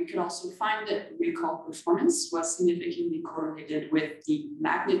 And we could also find that recall performance was significantly correlated with the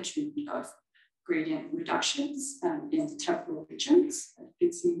magnitude of gradient reductions in the temporal regions. You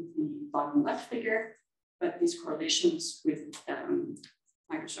can see the bottom left figure, but these correlations with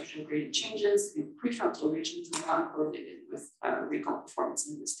microstructural gradient changes in prefrontal regions are not correlated with recall performance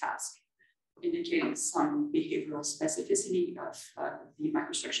in this task, indicating some behavioral specificity of the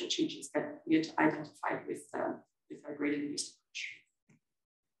microstructural changes that we had identified with our gradient-based approach.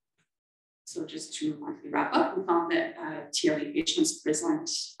 So just to quickly wrap up, we found that TLE patients present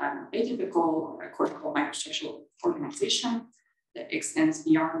atypical cortical microstructural organization that extends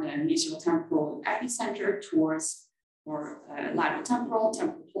beyond the mesiotemporal epicenter towards more lateral temporal,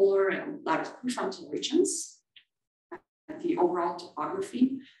 temporal polar, and lateral prefrontal regions. The overall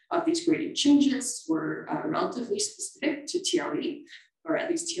topography of these gradient changes were relatively specific to TLE, or at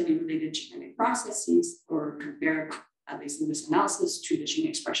least TLE-related genetic processes, or compared, at least in this analysis, to the gene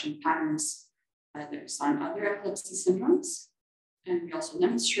expression patterns that we saw in other epilepsy syndromes. And we also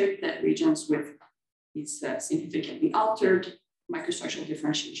demonstrate that regions with these significantly altered microstructural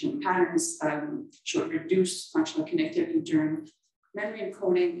differentiation patterns showed reduced functional connectivity during memory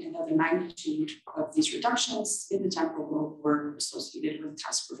encoding, and that the magnitude of these reductions in the temporal lobe were associated with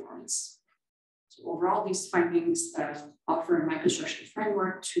task performance. So overall, these findings offer a microstructural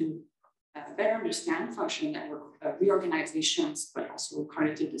framework to better understand functional network reorganizations, but also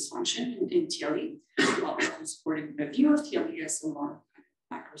cognitive dysfunction in TLE, while also supporting the view of TLE as a more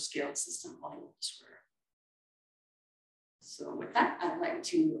macroscale system model disorder. So with that, I'd like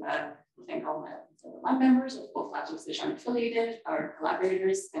to thank all my lab members of both labs which are affiliated, our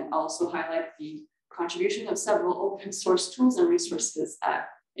collaborators, and also highlight the contribution of several open source tools and resources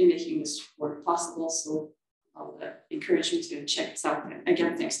in making this work possible. So I'll encourage you to check this out. And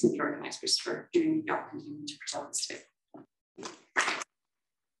again, thanks to the organizers for giving me the opportunity to present this today.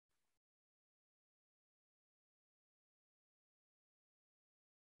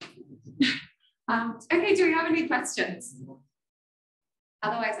 Okay, do we have any questions?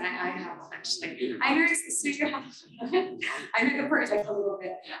 Otherwise, I have actually. I noticed, so you have, I know the project a little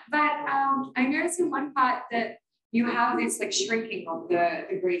bit, but I noticed in one part that you have this like shrinking of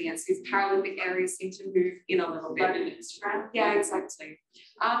the gradients. These paralympic areas seem to move in a little bit. Yeah, exactly.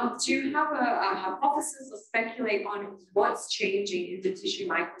 Do you have a hypothesis or speculate on what's changing in the tissue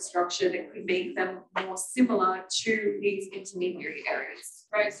microstructure that could make them more similar to these intermediary areas?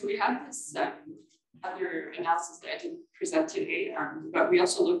 Right, so we have this other analysis that I didn't present today, but we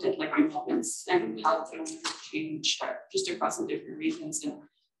also looked at like enrollments and how things change just across the different regions, and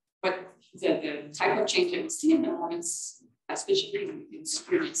what the type of change that we see in enrollments, especially in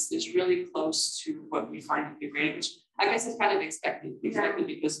students, is really close to what we find in the grading, which I guess is kind of expected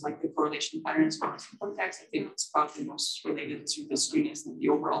because like the correlation patterns from context, I think it's probably most related to the students and the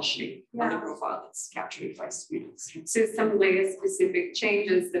overall shape of the profile that's captured by students. So some layer specific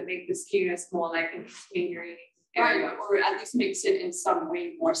changes that make the skewness more like an intermediary area, or at least makes it in some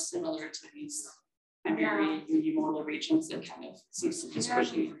way more similar to these primary unimolar regions that kind of seems to be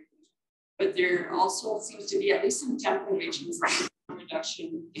squishing. But there also seems to be, at least in temporal regions, a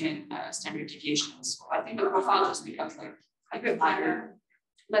reduction in standard deviations. So I think the profile just becomes like a bit wider,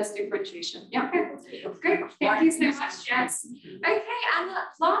 less differentiation. Yeah, okay. Great. Thank you so much. Yes. Okay, and the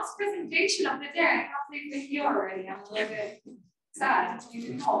last presentation of the day, I can't believe we're here already. I'm a little bit sad.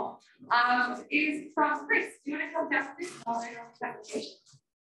 Even more. Is from Chris. Do you want to come down, Chris? I'll write on the presentation.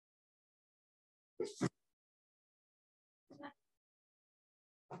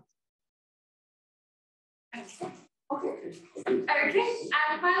 Okay, and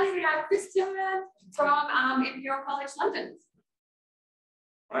finally we have Chris Timmermann from Imperial College London.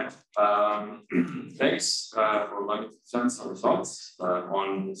 Right. Thanks for allowing me to present some results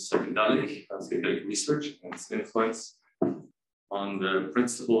on psychedelic research and its influence on the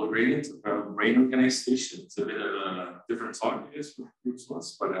principal gradient of brain organization. It's a bit of a different talk, I guess, from previous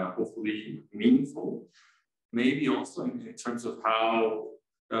ones, but hopefully meaningful. Maybe also in terms of how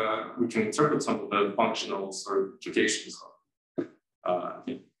we can interpret some of the functional sort of implications of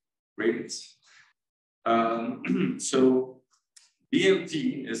gradients. So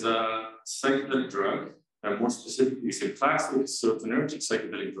DMT is a psychedelic drug, and more specifically, it's a classic serotonergic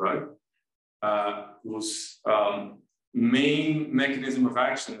psychedelic drug, whose main mechanism of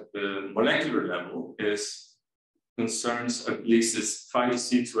action at the molecular level concerns at least this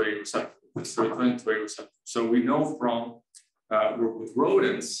 5-C2A receptor, the serotonin 2A receptor. So we know from work with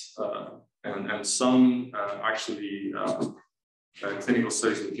rodents and some actually clinical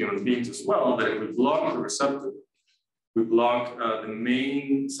studies with human beings as well, that if we block the receptor, we block the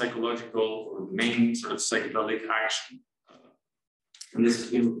main psychological or the main sort of psychedelic action. And this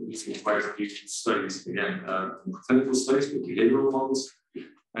has been released in quite a few studies, again, clinical studies with behavioral models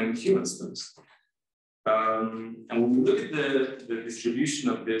and human studies. And when we look at the distribution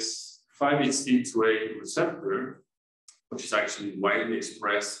of this 5-HT2A receptor, which is actually widely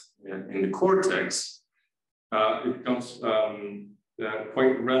expressed in the cortex, it becomes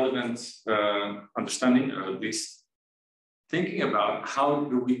quite relevant understanding, or at least thinking about how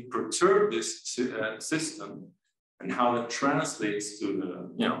do we perturb this system and how that translates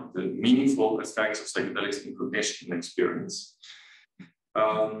to the meaningful effects of psychedelics in cognition and experience,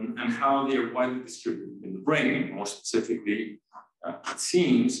 and how they are widely distributed in the brain, more specifically, it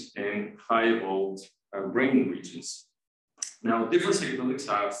seems, in high evolved brain regions. Now, different psychedelics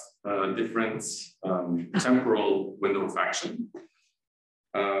have different temporal window of action,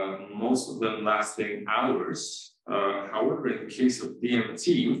 most of them lasting hours. However, in the case of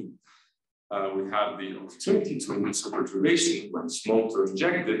DMT, we have the opportunity to induce a perturbation when smoked or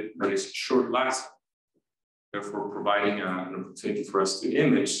injected that is short-lasting, therefore providing an opportunity for us to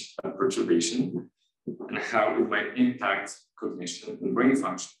image a perturbation and how it might impact cognition and brain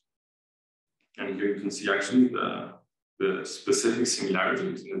function. And here you can see actually the specific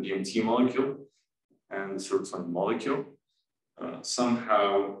similarity between the DMT molecule and the serotonin molecule,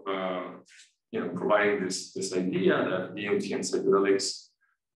 somehow providing this idea that DMT and psychedelics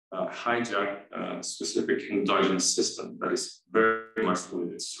hijack a specific endogenous system that is very much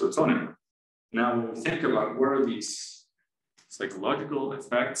related to serotonin. Now, when we think about what are these psychological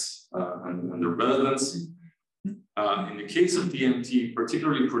effects and their relevance, In the case of DMT,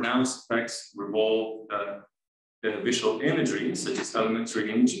 particularly pronounced effects revolve visual imagery, such as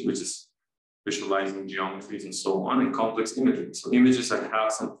elementary imaging, which is visualizing geometries and so on, and complex imagery. So images that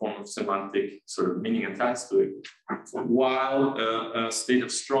have some form of semantic sort of meaning attached to it. While a state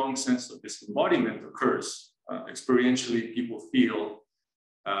of strong sense of disembodiment occurs, experientially people feel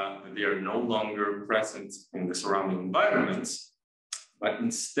that they are no longer present in the surrounding environments, but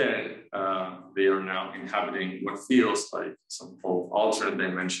instead they are now inhabiting what feels like some form of alternate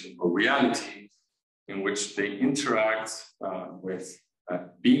dimension or reality in which they interact with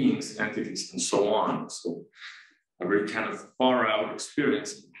beings, entities, and so on. So a very kind of far out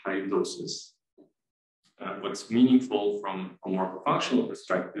experience in high doses. What's meaningful from a more functional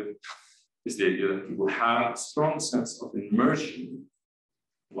perspective is the idea that people have a strong sense of immersion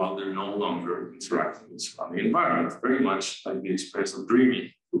while they're no longer interacting with the surrounding environment, very much like the experience of dreaming.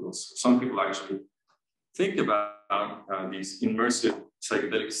 So some people actually think about these immersive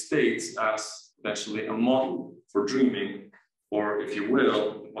psychedelic states as potentially a model for dreaming, or if you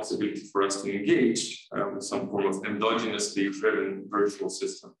will, the possibility for us to engage with some form of endogenously driven virtual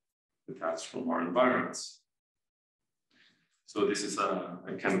system detached from our environments. So this is a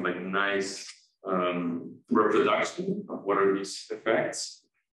kind of like a nice reproduction of what are these effects.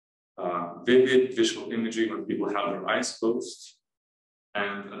 Vivid visual imagery when people have their eyes closed,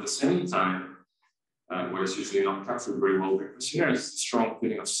 and at the same time, what is usually not captured very well by questionnaires, is the strong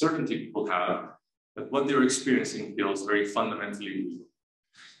feeling of certainty people have that what they're experiencing feels very fundamentally real.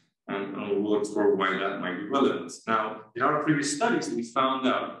 And we'll explore why that might be relevant. Now, in our previous studies, we found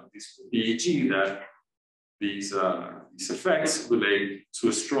out, at least with EEG, that these effects relate to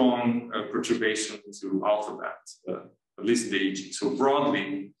a strong perturbation to alpha band, at least in the EEG. So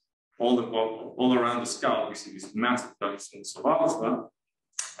broadly, all around the scalp, we see these massive reductions of alpha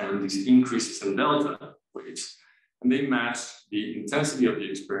and these increases in delta waves, and they match the intensity of the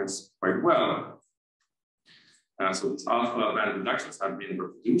experience quite well. So these alpha band reductions have been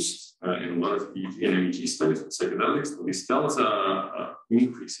reproduced in a lot of EEG and MEG studies with psychedelics. So these delta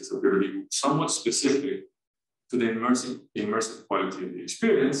increases appear to be somewhat specific to the immersive quality of the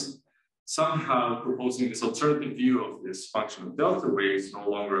experience, somehow proposing this alternative view of this function of delta waves, no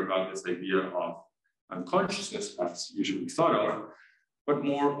longer about this idea of unconsciousness as usually thought of, but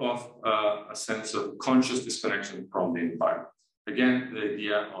more of a sense of conscious disconnection from the environment. Again, the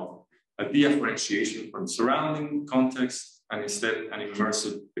idea of a differentiation from surrounding context and instead an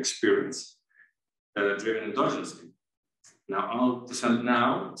immersive experience driven endogenously. Now, I'll present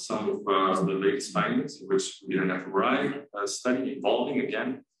now some of the latest findings, in which we did an fMRI study involving,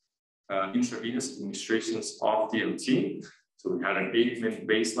 again, intravenous administrations of DMT. So we had an 8-minute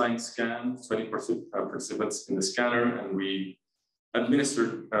baseline scan, 20 participants in the scanner, and we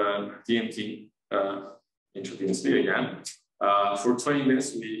administered DMT intravenously again. For 20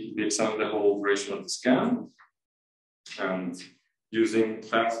 minutes, we examined the whole duration of the scan, and using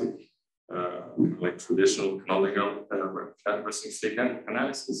classic, like traditional canonical resting state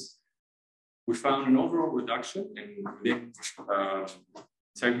analysis, we found an overall reduction in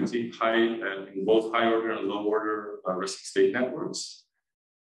integrity in both high order and low order resting state networks,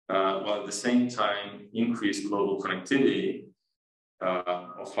 while at the same time increased global connectivity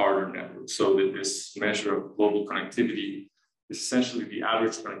of harder networks. So that this measure of global connectivity is essentially the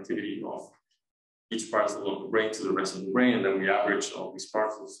average connectivity of each parcel of the brain to the rest of the brain, and then we average all these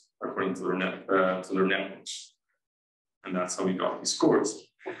parcels according to their networks. And that's how we got these scores.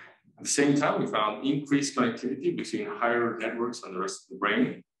 At the same time, we found increased connectivity between higher networks and the rest of the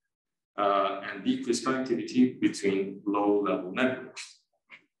brain, and decreased connectivity between low-level networks.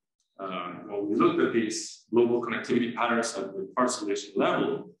 When we looked at these global connectivity patterns at the parcellation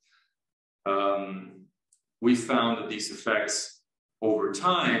level, we found that these effects over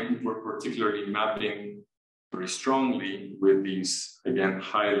time were particularly mapping very strongly with these, again,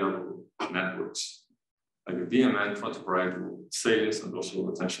 high-level networks, like the DMN, frontoparietal, salus, and also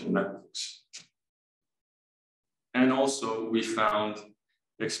attentional networks. And also, we found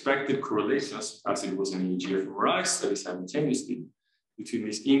expected correlations, as it was in EEG fMRI study simultaneously, between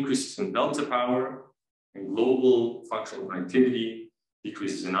these increases in delta power and global functional connectivity,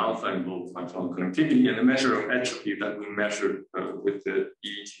 decreases in alpha and global functional connectivity, and a measure of entropy that we measured with the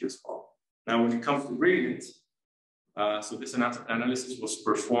EEG as well. Now, when it comes to gradient, so this analysis was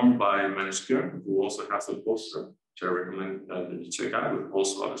performed by McGill, who also has a poster, which I recommend that you check out, with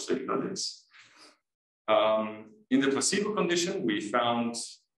also other psychedelics. In the placebo condition, we found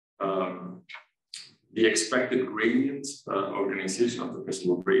the expected gradient, organization of the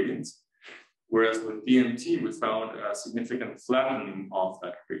principal gradient, whereas with DMT, we found a significant flattening of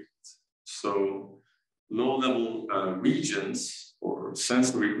that gradient. So low-level regions or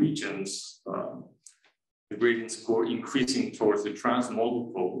sensory regions, the gradient score increasing towards the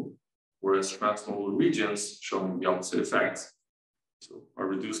transmodal pole, whereas transmodal regions showing the opposite effect. So a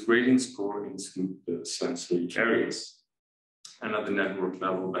reduced gradient score into the sensory areas. And at the network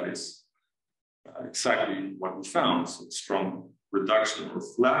level, that is exactly what we found. So strong reduction or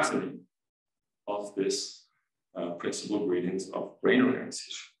flattening of this principal gradient of brain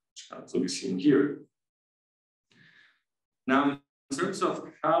organization, which can also be seen here. Now, in terms of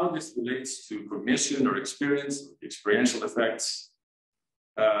how this relates to cognition or experience, experiential effects,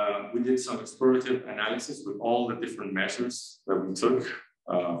 we did some explorative analysis with all the different measures that we took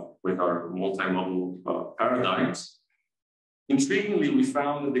with our multimodal paradigms. Intriguingly, we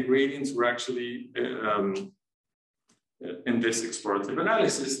found that the gradients were actually, in this explorative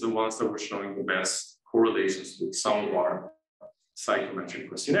analysis, the ones that were showing the best correlations with some of our psychometric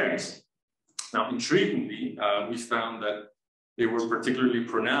questionnaires. Now, intriguingly, we found that they were particularly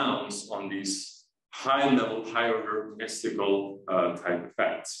pronounced on these high-level, high-order mystical type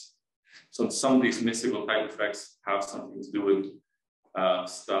effects. So some of these mystical type effects have something to do with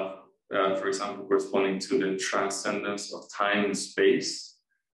stuff, for example, corresponding to the transcendence of time and space,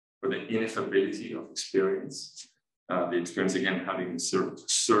 or the ineffability of experience. The experience, again, having a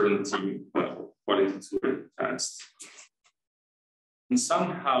certainty quality to it attached. And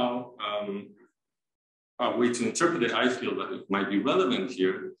somehow, a way to interpret it, I feel that it might be relevant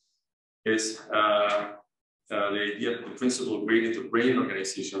here, is the idea that the principal gradient of brain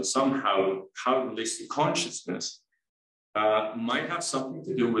organization somehow, how it relates to consciousness, might have something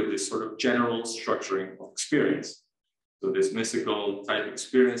to do with this sort of general structuring of experience. So this mystical type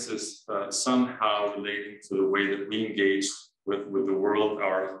experiences somehow relating to the way that we engage with the world,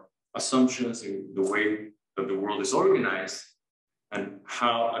 our assumptions in the way that the world is organized, and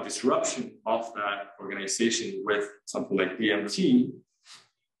how a disruption of that organization with something like DMT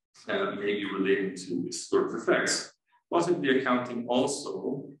may be relating to these sort of effects. Possibly accounting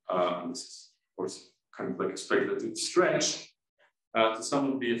also, this is of course kind of like a speculative stretch, to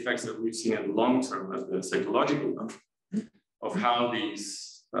some of the effects that we've seen in the long term at the psychological level, of how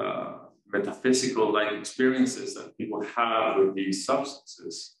these metaphysical-like experiences that people have with these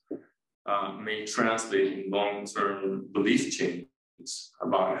substances may translate in long-term belief changes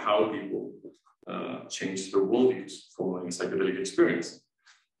about how people change their worldviews following psychedelic experience.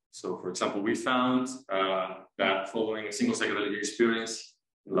 So, for example, we found that following a single psychedelic experience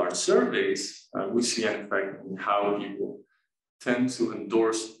in large surveys, we see an effect in how people tend to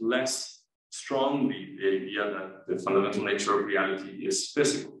endorse less strongly the idea that the fundamental nature of reality is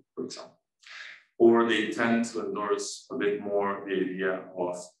physical, for example. Or they tend to endorse a bit more the idea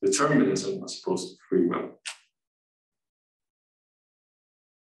of determinism as opposed to free will.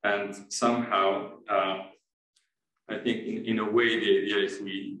 And somehow, I think in a way, the idea is if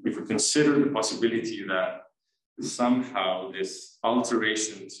we consider the possibility that somehow this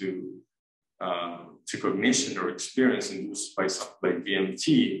alteration to cognition or experience induced by something like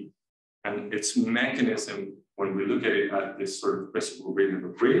DMT and its mechanism, when we look at it at this sort of principal gradient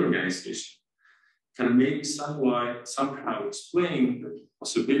of brain organization, can maybe somehow explain the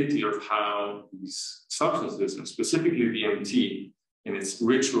possibility of how these substances, and specifically DMT, in its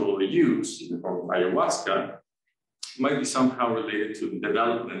ritual use in the form of ayahuasca, might be somehow related to the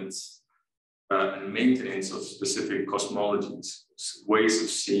development and maintenance of specific cosmologies, ways of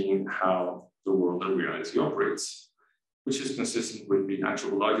seeing how the world and reality operates, which is consistent with the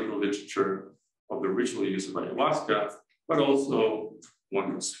anthropological literature of the ritual use of ayahuasca, but also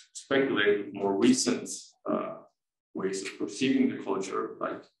one can speculate with more recent ways of perceiving the culture,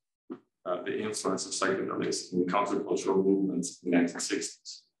 like the influence of psychedelics in the countercultural movements in the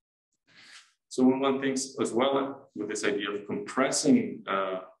 1960s. So when one thinks as well with this idea of compressing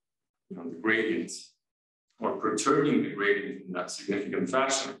the gradient or perturbing the gradient in that significant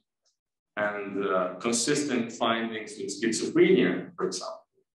fashion, and consistent findings with schizophrenia, for example,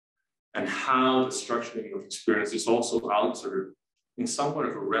 and how the structuring of experience is also altered in somewhat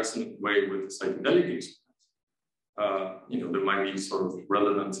of a resonant way with the psychedelic experience. There might be sort of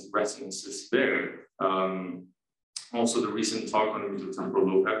relevant resonances there. Also, the recent talk on the temporal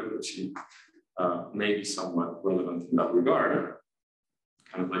lobe epilepsy may be somewhat relevant in that regard,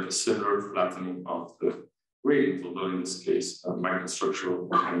 kind of like a similar flattening of the gradient, although in this case, microstructural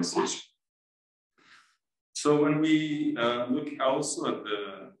organization. So when we look also at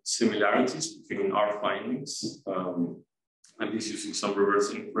the similarities between our findings, at least using some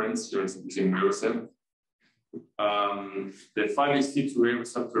reverse inference, for instance, using neuroscience, the 5-HT2A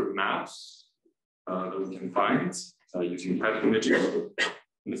receptor maps that we can find using PET imaging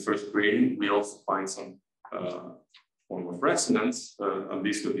in the first gradient, we also find some form of resonance, and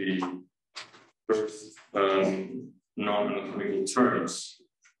these are the first non-anatomical terms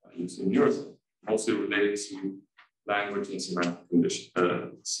used in neuroscience, mostly related to language and semantic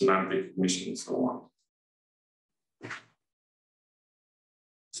cognition and so on.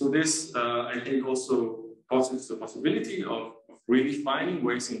 So this, I think, also poses the possibility of really finding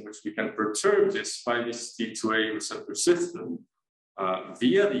ways in which we can perturb this 5-HT2A receptor system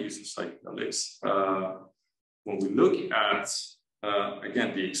via the use of psychedelics. When we look at,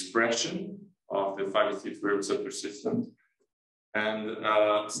 again, the expression of the 5-HT2A receptor system and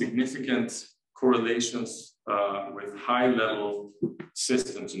significant correlations with high-level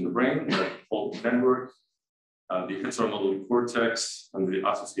systems in the brain, like the network, the heteromodular cortex and the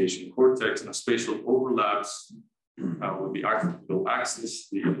association cortex, and spatial overlaps with the artificial axis,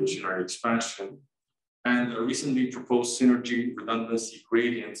 the evolutionary expansion, and recently proposed synergy redundancy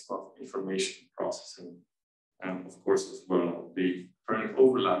gradients of information processing, and of course as well the current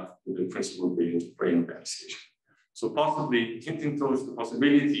overlap with the principal gradient of brain organization. So possibly hinting towards the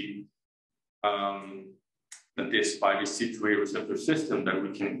possibility that this 5-HT2A receptor system that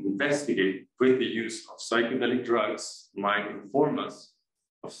we can investigate with the use of psychedelic drugs might inform us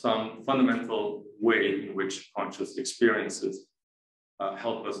of some fundamental way in which conscious experiences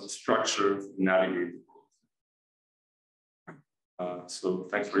help us to structure and navigate the world. So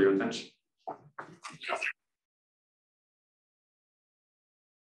thanks for your attention.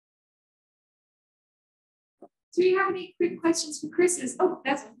 Do you have any quick questions for Chris? Oh,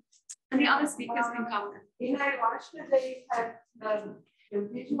 that's one. And the other speakers can come. In ayahuasca, they have the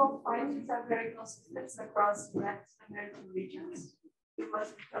visual findings are very consistent across Latin American regions. You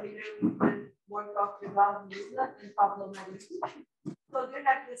must be familiar with work of Imperial and Pablo Madrid. So they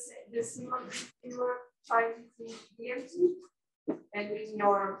have the similar findings in DMT and in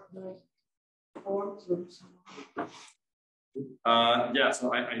your forms. Yeah,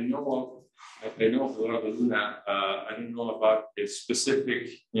 so I know of Laura Luna. I don't know about a specific,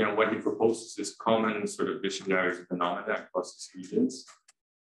 what he proposes is common sort of visionary phenomena across these regions.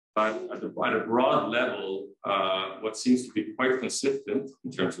 But at a broad level, what seems to be quite consistent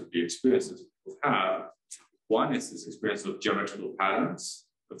in terms of the experiences people have, one is this experience of geometrical patterns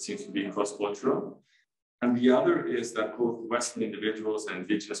that seems to be cross-cultural. And the other is that both Western individuals and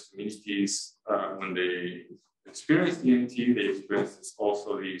indigenous communities, when they experience DMT, they experience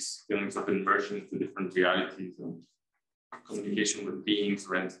also these feelings of immersion into different realities and communication with beings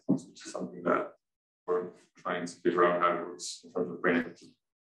or entities, which is something that we're trying to figure out how it works in terms of brain activity.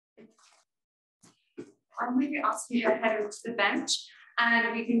 I'm going to ask you to head over to the bench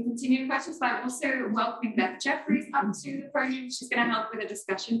and we can continue questions, but I'm also welcoming Beth Jeffries up to the podium. She's going to help with a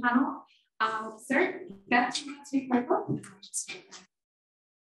discussion panel. Sir, Beth, do you want to take over?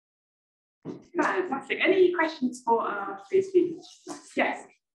 Fantastic. Any questions for our three speakers? Yes.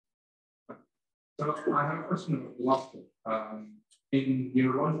 So I have a question about laughter. In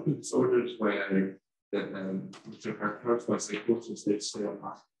neurological disorders where which are characterized by psychosis,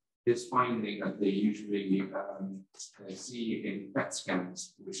 there's finding that they usually see in PET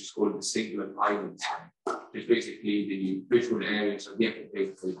scans, which is called the cingulate island sign. It's basically the visual areas of the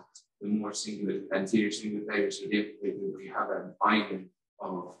epithelium, the more cingulate, anterior cingulate areas of the epithelium, we have an island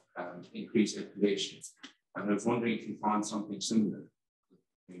of increased activation. And I was wondering if you found something similar,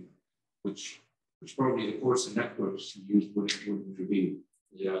 which probably the course and networks you use wouldn't reveal.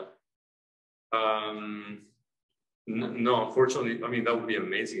 Yeah. No, unfortunately, I mean, that would be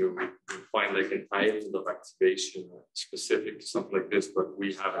amazing if we could find like an island of activation specific to something like this, but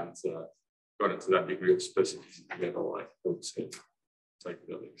we haven't gotten to that degree of specificity at all, I would say,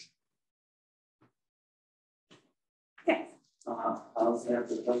 psychedelics. Okay. I also have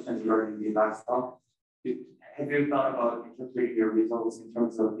the question regarding the last talk. Have you thought about interpreting your results in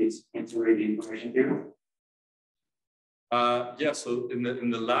terms of this integrated information theory? Yeah, so in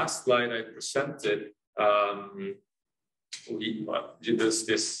the last slide I presented, there's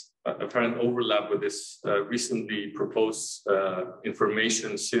this apparent overlap with this recently proposed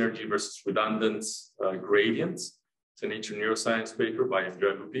information synergy versus redundance gradients. It's a Nature Neuroscience paper by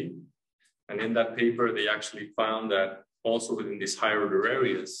Imperial. And in that paper, they actually found that also within these higher order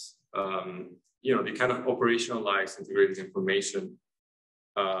areas, they kind of operationalize integrated information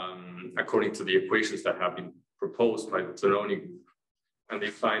according to the equations that have been proposed by the Timmermann group. And they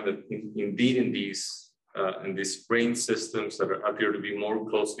find that indeed in these brain systems that appear to be more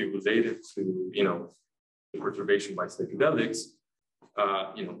closely related to, the perturbation by psychedelics,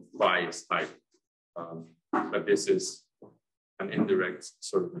 bias type. But this is an indirect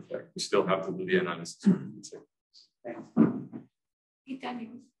sort of effect. We still have to do the analysis. The Hey,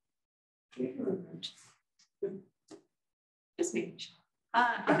 Daniel. Just making sure.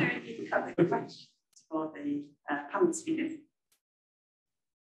 Are there any other questions for the panel speakers?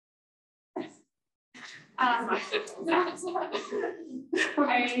 Yes. I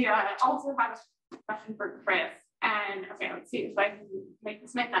also have a question for Chris. And okay, let's see if I can make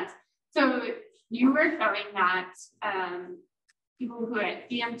this make sense. So you were showing that people who had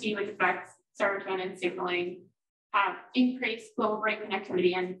DMT, which affects serotonin signaling, have increased global brain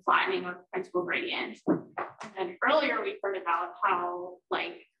connectivity and flattening of principal gradient. And then earlier we heard about how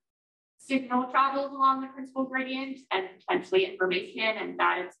like signal travels along the principal gradient and potentially information, and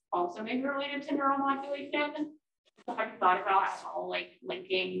that is also maybe related to neuromodulation. So have you thought about at all like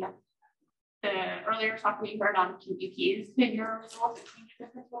linking the earlier talk we heard on PPPs to your results between the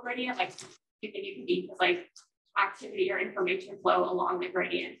principal gradient? Like do you think it could be like activity or information flow along the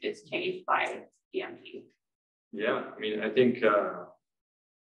gradient is changed by DMT? Yeah, I mean, I think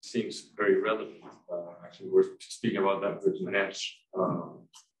seems very relevant. Actually, we're speaking about that with Manesh.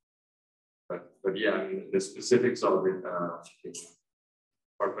 But yeah, I mean, the specifics of it, it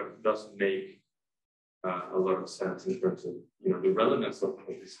does make a lot of sense in terms of the relevance of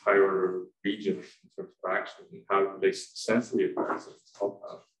these higher order regions in terms of action and how they sensory effects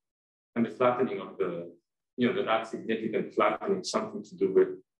and the flattening of the the not significant flattening, something to do with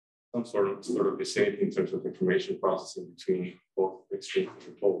some sort of vicinity in terms of information processing between both extremes of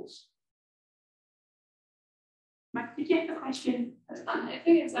the poles. Mike, did you have a question? I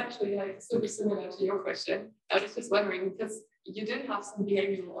think it's actually like super similar to your question. I was just wondering because you did have some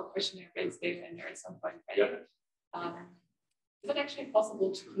behavioral or questionnaire-based data in there at some point, right? Yeah. Is it actually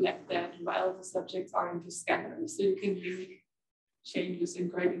possible to collect that while the subjects are in the scanner, so you can link changes in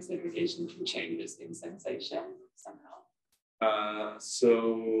gradient segregation to changes in sensation somehow?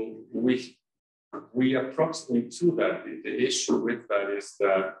 So we approximate to that. The issue with that is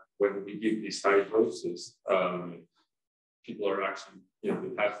that when we give these high doses, people are actually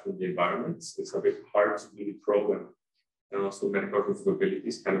detached from the environments. It's a bit hard to really probe them, and also metacognitive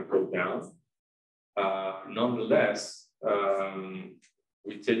abilities kind of go down. Nonetheless,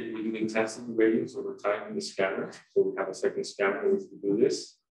 we do intensity gradients over time in the scanner. So we have a second scanner in which we do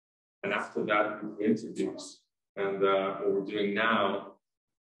this, and after that we introduce. And what we're doing now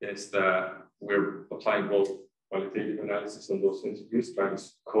is that we're applying both qualitative analysis on those interviews, trying to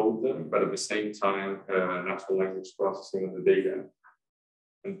code them, but at the same time, natural language processing of the data.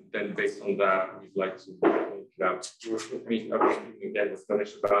 And then based on that, we'd like to link it out. I mean, again, we'll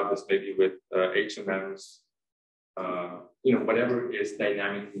finish about this maybe with HMMs, whatever is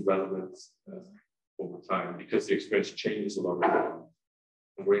dynamically relevant over time, because the experience changes a lot.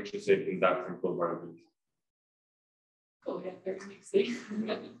 And we're interested in that temporal variability. Cool, yeah, very interesting.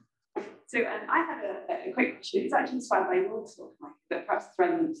 So I have a quick question. It's actually inspired by your talk, Mike, but perhaps it's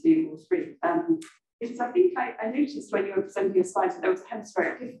relevant to all three. Because I think I noticed when you were presenting your slides that there was a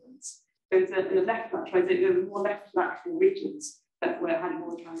hemispheric difference. There was in the left lateral, there were more left lateral regions that had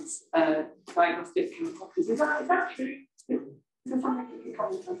more diagnostic properties. Is that true? Is there something you can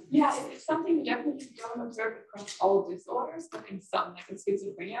comment on? Yeah, it's something we definitely don't observe across all disorders, but in some, like in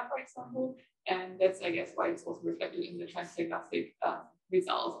schizophrenia, for example. And that's, I guess, why it's also reflected in the transdiagnostic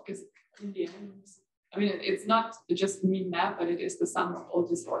results, because in the end, I mean, it's not just mean map, but it is the sum of all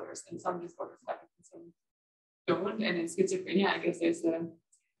disorders, and some disorders have it and some don't. And in schizophrenia, I guess there's a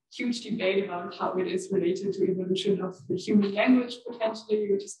huge debate about how it is related to evolution of the human language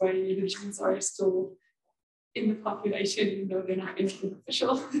potentially, which is why the genes are still in the population, even though they're not anything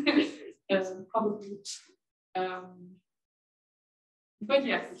official, probably. But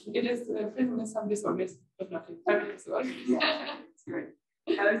yes, it is present in some disorders, but not in every disorder. That's great.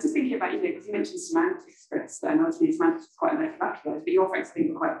 I was just thinking about, because you mentioned semantics, Chris, and obviously semantics is quite lateralized, but your effects I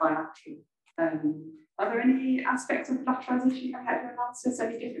think are quite bilateral. Are there any aspects of lateralization you have had in analysis,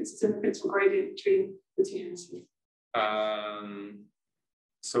 any differences in the principal gradient between the two hemispheres?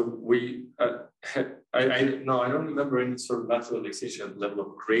 So we, I don't remember any sort of lateralization level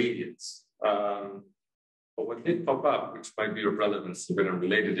of gradients. But what did pop up, which might be of relevance, a bit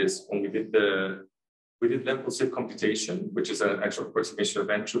unrelated, is when we did impulsive computation, which is an actual approximation of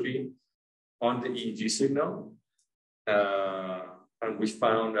entropy on the EEG signal. And we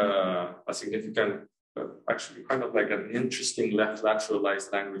found a significant, actually kind of like an interesting left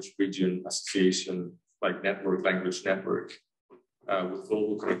lateralized language region association, like language network, with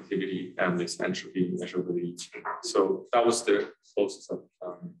global connectivity and this entropy measurability. So that was the closest I've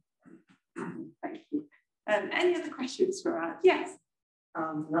found. Thank you. Any other questions for us? Yes.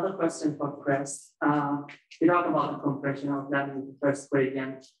 Another question for Chris. We talked about the compression of level the first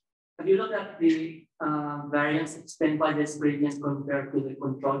gradient. Have you looked at the variance explained by this gradient compared to the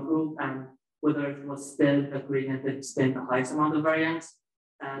control group, and whether it was still a gradient that explained the highest amount of variance?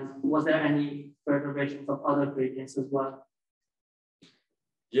 And was there any further versions of other gradients as well?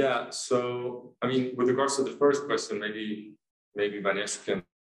 Yeah, so I mean, with regards to the first question, maybe Vanessa can.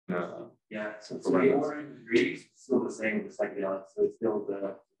 Yeah, so the order of the grades is still the same with psychedelics. So it's still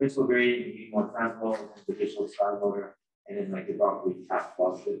the principal grade, you need more transmol, and the visual style motor, and then like the rock we half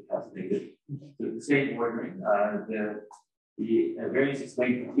positive, half negative. So the same ordering. The variance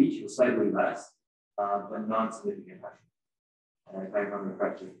explained for each was slightly less, but non-significant actually. If I remember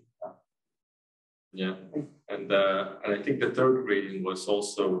correctly. Yeah, and I think the third gradient was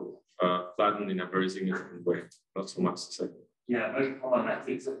also flattened in a very significant way, not so much the second. Yeah, hold on that.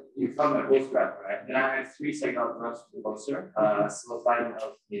 So you're talking about post-graph, right? Then I have 3 psychedelic drugs for the poster, psilocybin,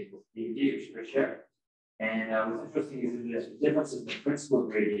 LSD, DMT, or share. And what's interesting is that the differences in the principal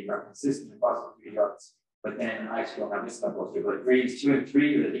gradient are consistent across the 3 drugs. But then I actually don't have this on the poster, but grades 2 and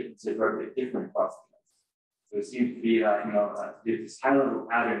 3, the differences are a bit different across the drugs. So it seems to be there's this high-level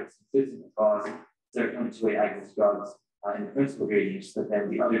pattern that's consistent across serotonin 2A agonist drugs in the principal gradients, but then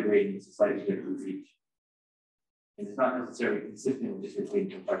the other gradients are slightly different with each. And it's not necessarily consistent with just between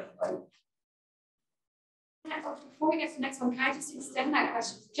compression, right? Before we get to the next one, can I just extend that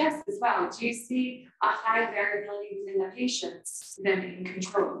question to Jess as well? Do you see a high variability within the patients than in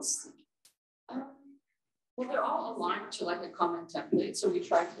controls? Well, they're all aligned to like a common template, so we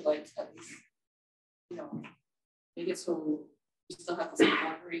try to like at least, make it so we still have the same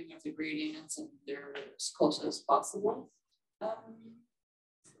ordering of the gradients and they're as close as possible.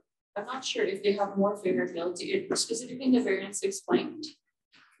 I'm not sure if they have more variability, specifically in the variance explained.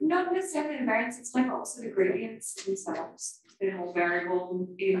 Not necessarily the variance explained, but also the gradients themselves. They're more variable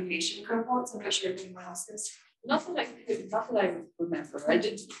in patient cohorts. I'm not sure if anyone else is. Not that I remember. I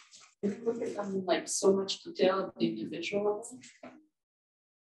didn't look at them in like so much detail at the individual level.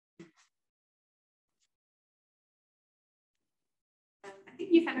 I think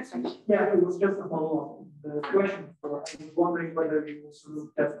you've had a question. Yeah, it was just a follow-up. The question for, I was wondering whether you also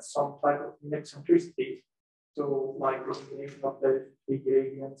looked at some type of eccentricity. So, like the combination of the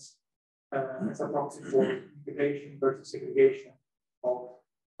gradients as a proxy for integration versus segregation of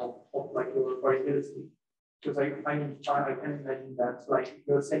like your variability. Because I can imagine that, like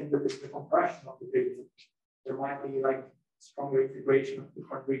you're saying that there's the compression of the gradient, there might be like stronger integration of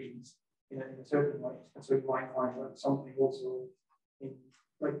different regions in a certain way. And so you might find like something also in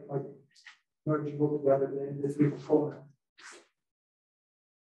like merging all together in the 3 components.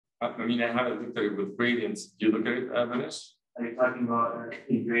 I mean, I haven't looked at it with gradients. Do you look at it, Vanessa? Are you talking about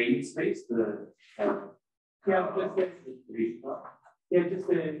in gradient space? Just the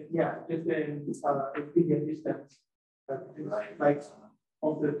gradient distance, like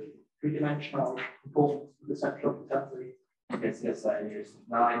of the 3-dimensional components of the central assembly. Yes, I understand.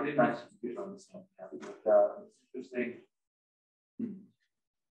 Now I did mention it on this one, but it's interesting.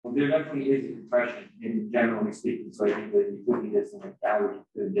 Well, there definitely is a compression in generally speaking, so I think that you put this in like average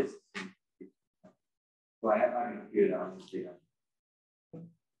to this. Well, I'm going to do that on this data.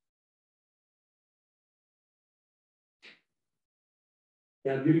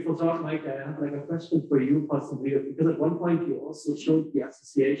 Yeah, beautiful talk, Mike. I have like a question for you, possibly, because at one point you also showed the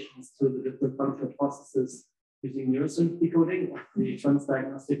associations to the different functional processes using neurosynth decoding of the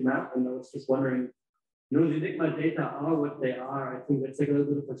transdiagnostic map, and I was just wondering, the Enigma data are what they are. I think that's like a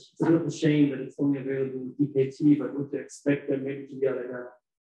little bit of a shame that it's only available in DKT, but would you expect there maybe to be like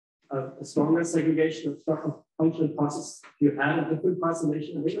a stronger segregation of functional processes if you had a different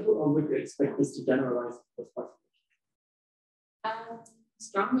fascination available, or would you expect this to generalize those fascinations?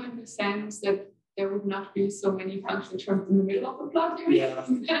 Stronger in the sense that there would not be so many functional terms in the middle of the plot. Yeah.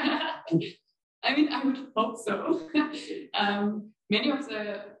 I mean, I would hope so. Many of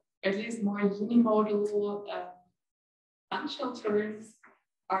the at least more unimodal functional terms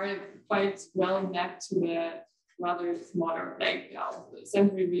are quite well mapped to the rather smaller, like the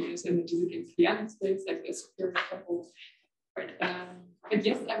sensory regions in the digital space, like the superior couple. But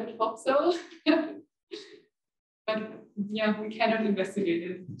yes, I would hope so. But yeah, we cannot investigate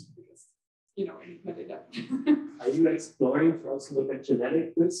it because, Enigma data. Are you exploring to also look at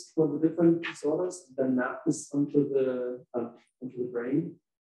genetic risk for the different disorders and then map this onto the brain?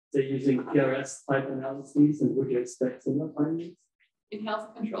 They're using PRS type analyses, and would you expect similar findings? In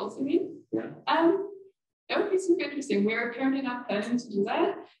health controls, you mean? Yeah. That would be super interesting. We're currently not planning to do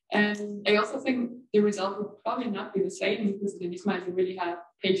that. And I also think the result would probably not be the same because in Enigma you really have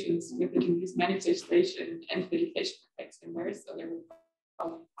patients with the disease manifestation and medication effects in there. So they would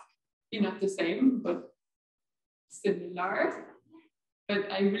probably be not the same, but similar.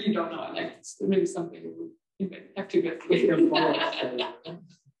 but I really don't know. Like, it's really something we have to investigate.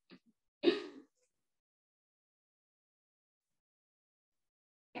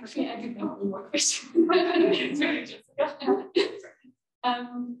 Actually, I do have one more question.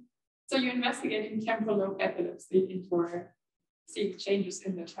 So you're investigating temporal lobe epilepsy for seeing changes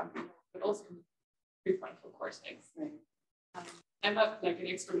in the temporal lobe, but also in the prefrontal cortex. Right? I'm not like an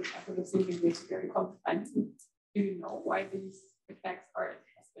expert in epilepsy, maybe it's very comprehensive. Do you know why these effects are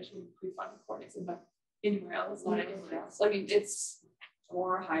especially in the prefrontal cortex and not anywhere else? Not anywhere else. I mean, it's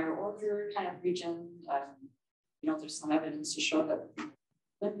more higher order kind of region. There's some evidence to show that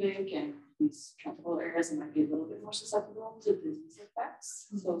limbic and these temporal areas might be a little bit more susceptible to disease effects.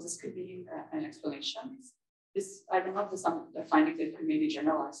 So this could be an explanation. I don't know the findings that could maybe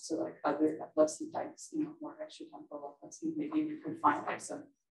generalize to like other epilepsy types, more extratemporal epilepsy. Maybe we could find like some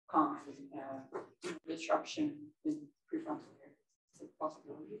common disruption in prefrontal areas. It's a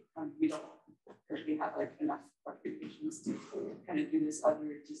possibility. We don't currently have like enough patients to kind of do this other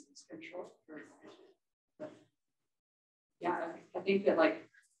disease control. But yeah, I think that like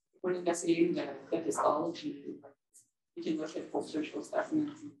when investigating the histology, like, you can look at post-surgical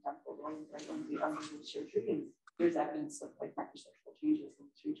specimens in the temporal lobe right on the undergo surgery, and there's evidence of like macrostructural changes in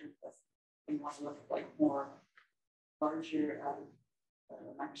this region. And you want to look at like more larger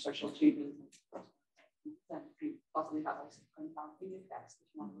macrostructural changes, then you possibly have like some confounding effects if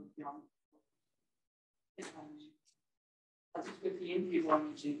you want to look beyond. As with the in vivo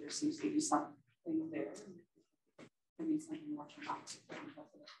imaging, there seems to be something there. Maybe something more traumatic.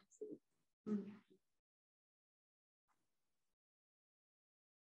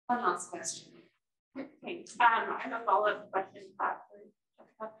 One last question. Okay. I have a follow-up question for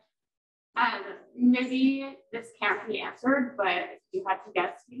Jessica. Maybe this can't be answered, but if you had to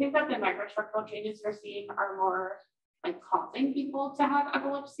guess, do you think that the microstructural changes you're seeing are more like causing people to have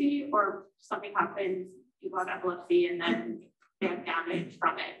epilepsy, or something happens, people have epilepsy, and then they have damage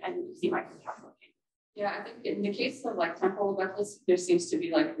from it, and you see microstructural changes? Yeah, I think in the case of like temporal epilepsy, there seems to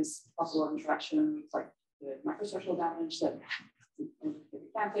be like this possible interaction with like the microstructural damage that in the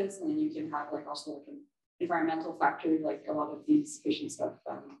campus, and then you can have like also like an environmental factor, like a lot of these patients have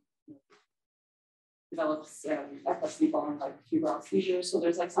develops epilepsy following like febrile seizures. So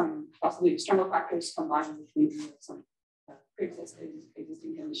there's like some possibly external factors combined with maybe some pre-existing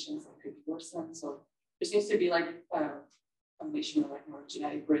conditions that could be worsened. So there seems to be like a combination of like more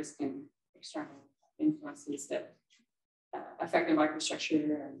genetic risk and external influences that affect the microstructure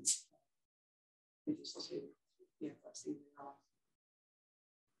and associated with epilepsy.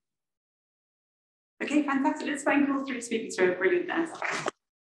 Okay, fantastic. Let's thank all three speakers for a brilliant answer.